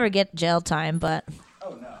never get jail time, but.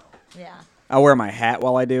 Oh no. Yeah. I'll wear my hat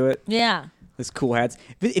while I do it. Yeah. This cool hats.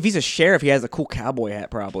 If he's a sheriff, he has a cool cowboy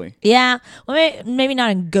hat, probably. Yeah. Well, maybe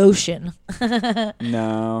not in Goshen.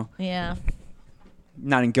 No, Yeah.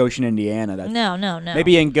 not in Goshen, Indiana. That's No.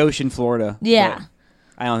 maybe in Goshen, Florida. Yeah. but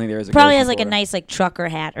I don't think there is a. Probably Goshen, has like a Florida. nice trucker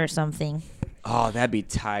hat or something. Oh, that'd be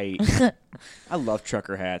tight. I love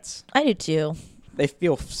trucker hats. I do too. They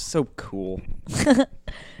feel so cool.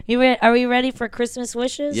 Are we ready for Christmas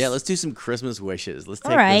wishes? Yeah, let's do some Christmas wishes. Let's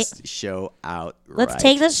take All right. this show out. Let's right.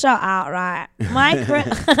 take this show out right.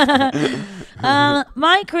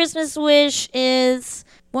 My Christmas wish is,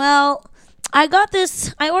 well,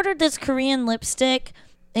 I ordered this Korean lipstick,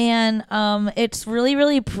 and it's really,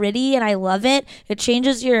 really pretty, and I love it. It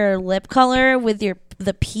changes your lip color with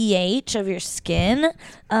the pH of your skin,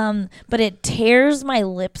 but it tears my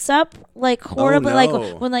lips up like horribly. no.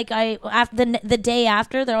 Like when after the day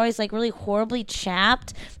after, they're always like really horribly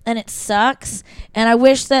chapped, and it sucks. And I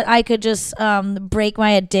wish that I could just break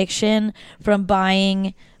my addiction from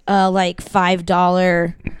buying like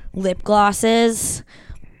 $5 lip glosses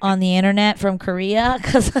on the internet from Korea,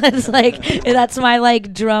 because it's like that's my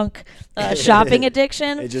like drunk shopping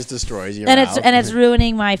addiction, It just destroys your and mouth. it's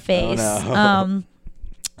ruining my face. no.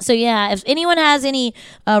 So yeah, if anyone has any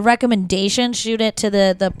recommendations, shoot it to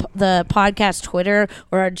the podcast Twitter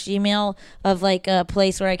or our Gmail of like a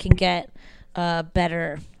place where I can get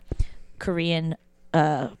better Korean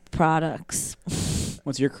products.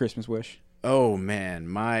 What's your Christmas wish? Oh man,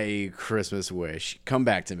 my Christmas wish. Come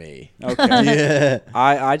back to me. Okay. Yeah.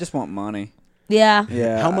 I just want money. Yeah.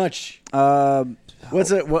 Yeah. How much?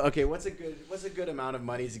 What's What's a good amount of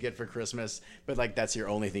money to get for Christmas? But like that's the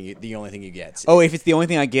only thing you get. Oh, if it's the only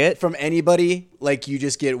thing I get From anybody, like you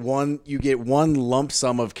just get one lump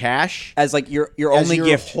sum of cash as like your as only your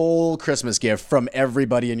gift. whole Christmas gift from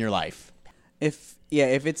everybody in your life. If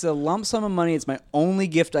it's a lump sum of money, it's my only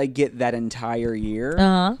gift I get that entire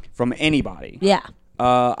year from anybody. Yeah.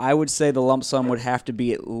 I would say the lump sum would have to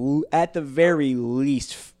be at the very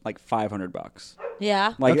least like $500.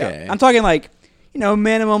 Yeah. Like Okay. I'm talking like,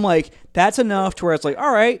 minimum like that's enough to where it's like,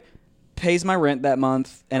 all right, pays my rent that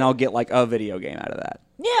month and I'll get like a video game out of that.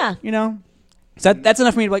 Yeah. So that's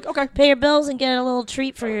enough for me to be like, okay. Pay your bills and get a little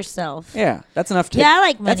treat for yourself. Yeah, that's enough to Yeah, I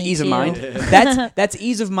like That's money, ease of too. mind. That's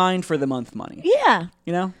ease of mind for the month money.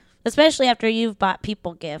 Yeah. Especially after you've bought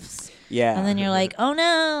people gifts. Yeah. And then you're like, oh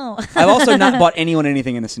no. I've also not bought anyone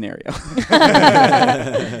anything in the scenario.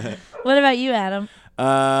 What about you, Adam?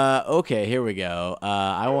 Okay, here we go.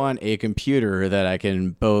 I want a computer that I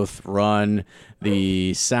can both run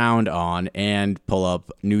the sound on and pull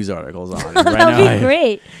up news articles on. Right That would be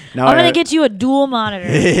great. now I'm going I- to get you a dual monitor.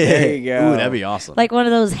 There you go. Ooh, that'd be awesome. Like one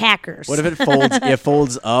of those hackers. What if it folds? It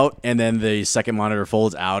folds out, and then the second monitor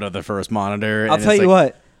folds out of the first monitor. I'll and tell it's you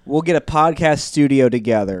like- what. We'll get a podcast studio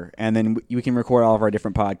together, and then we can record all of our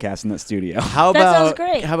different podcasts in that studio. How That about sounds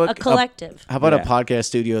great. How about A collective. How about Yeah. a podcast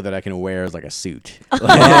studio that I can wear as like a suit? Oh, I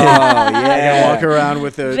can yeah. walk around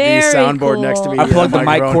with the Very soundboard cool. next to me. I plugged the mic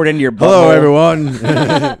microphone. cord into your Hello, butthole.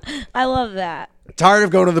 everyone. I love that. Tired of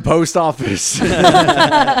going to the post office.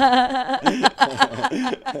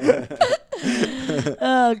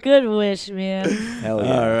 Oh, good wish, man. Hell All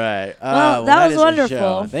yeah. right. Well, that was is a wonderful.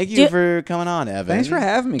 show. Thank you Do- for coming on, Evan. Thanks for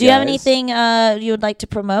having me, Do you have guys. anything you would like to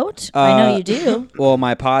promote? I know you do. Well,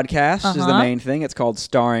 my podcast is the Uh-huh. main thing. It's called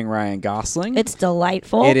Starring Ryan Gosling. It's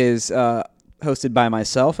delightful. It is hosted by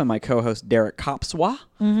myself and my co-host Derek Kopswa.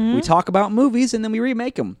 We talk about movies and then we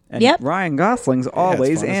remake them. And Yep. Ryan Gosling's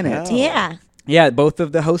always fun as in it. hell. Yeah. Yeah, both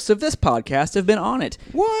of the hosts of this podcast have been on it.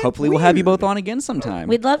 What? Hopefully, we'll have you both on again sometime.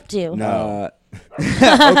 We'd love to. No.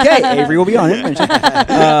 Okay, Avery will be on it.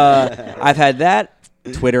 I've had that.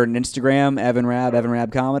 Twitter and Instagram, Evan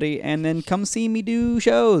Rab Comedy, and then come see me do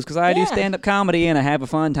shows because I do stand-up comedy and I have a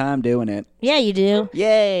fun time doing it. Yeah, you do.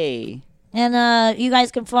 Yay! And you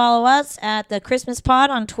guys can follow us at the Christmas Pod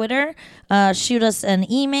on Twitter. Shoot us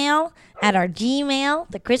an email at our Gmail,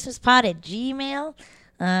 thechristmaspod@gmail.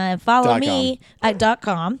 And follow me at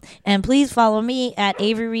 .com. And please follow me at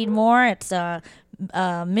Avery Reed Moore. It's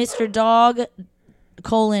Mr. Dog,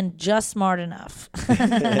 just smart enough. I'm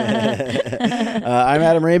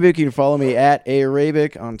Adam Rabick. You can follow me at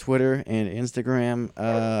 @Rabick on Twitter and Instagram.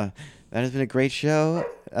 That has been a great show.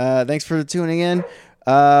 Thanks for tuning in.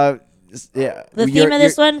 The theme of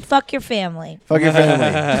this one, fuck your family. Fuck your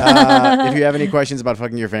family. If you have any questions about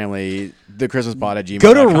fucking your family, thechristmaspod@gmail.com.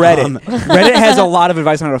 Go to Reddit. Reddit has a lot of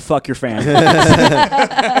advice on how to fuck your family. All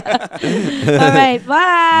right,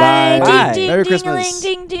 bye. Bye. Ding, ding, Merry ding-a-ling, Christmas.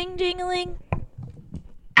 ding, ding, ding-a-ling.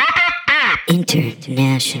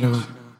 International.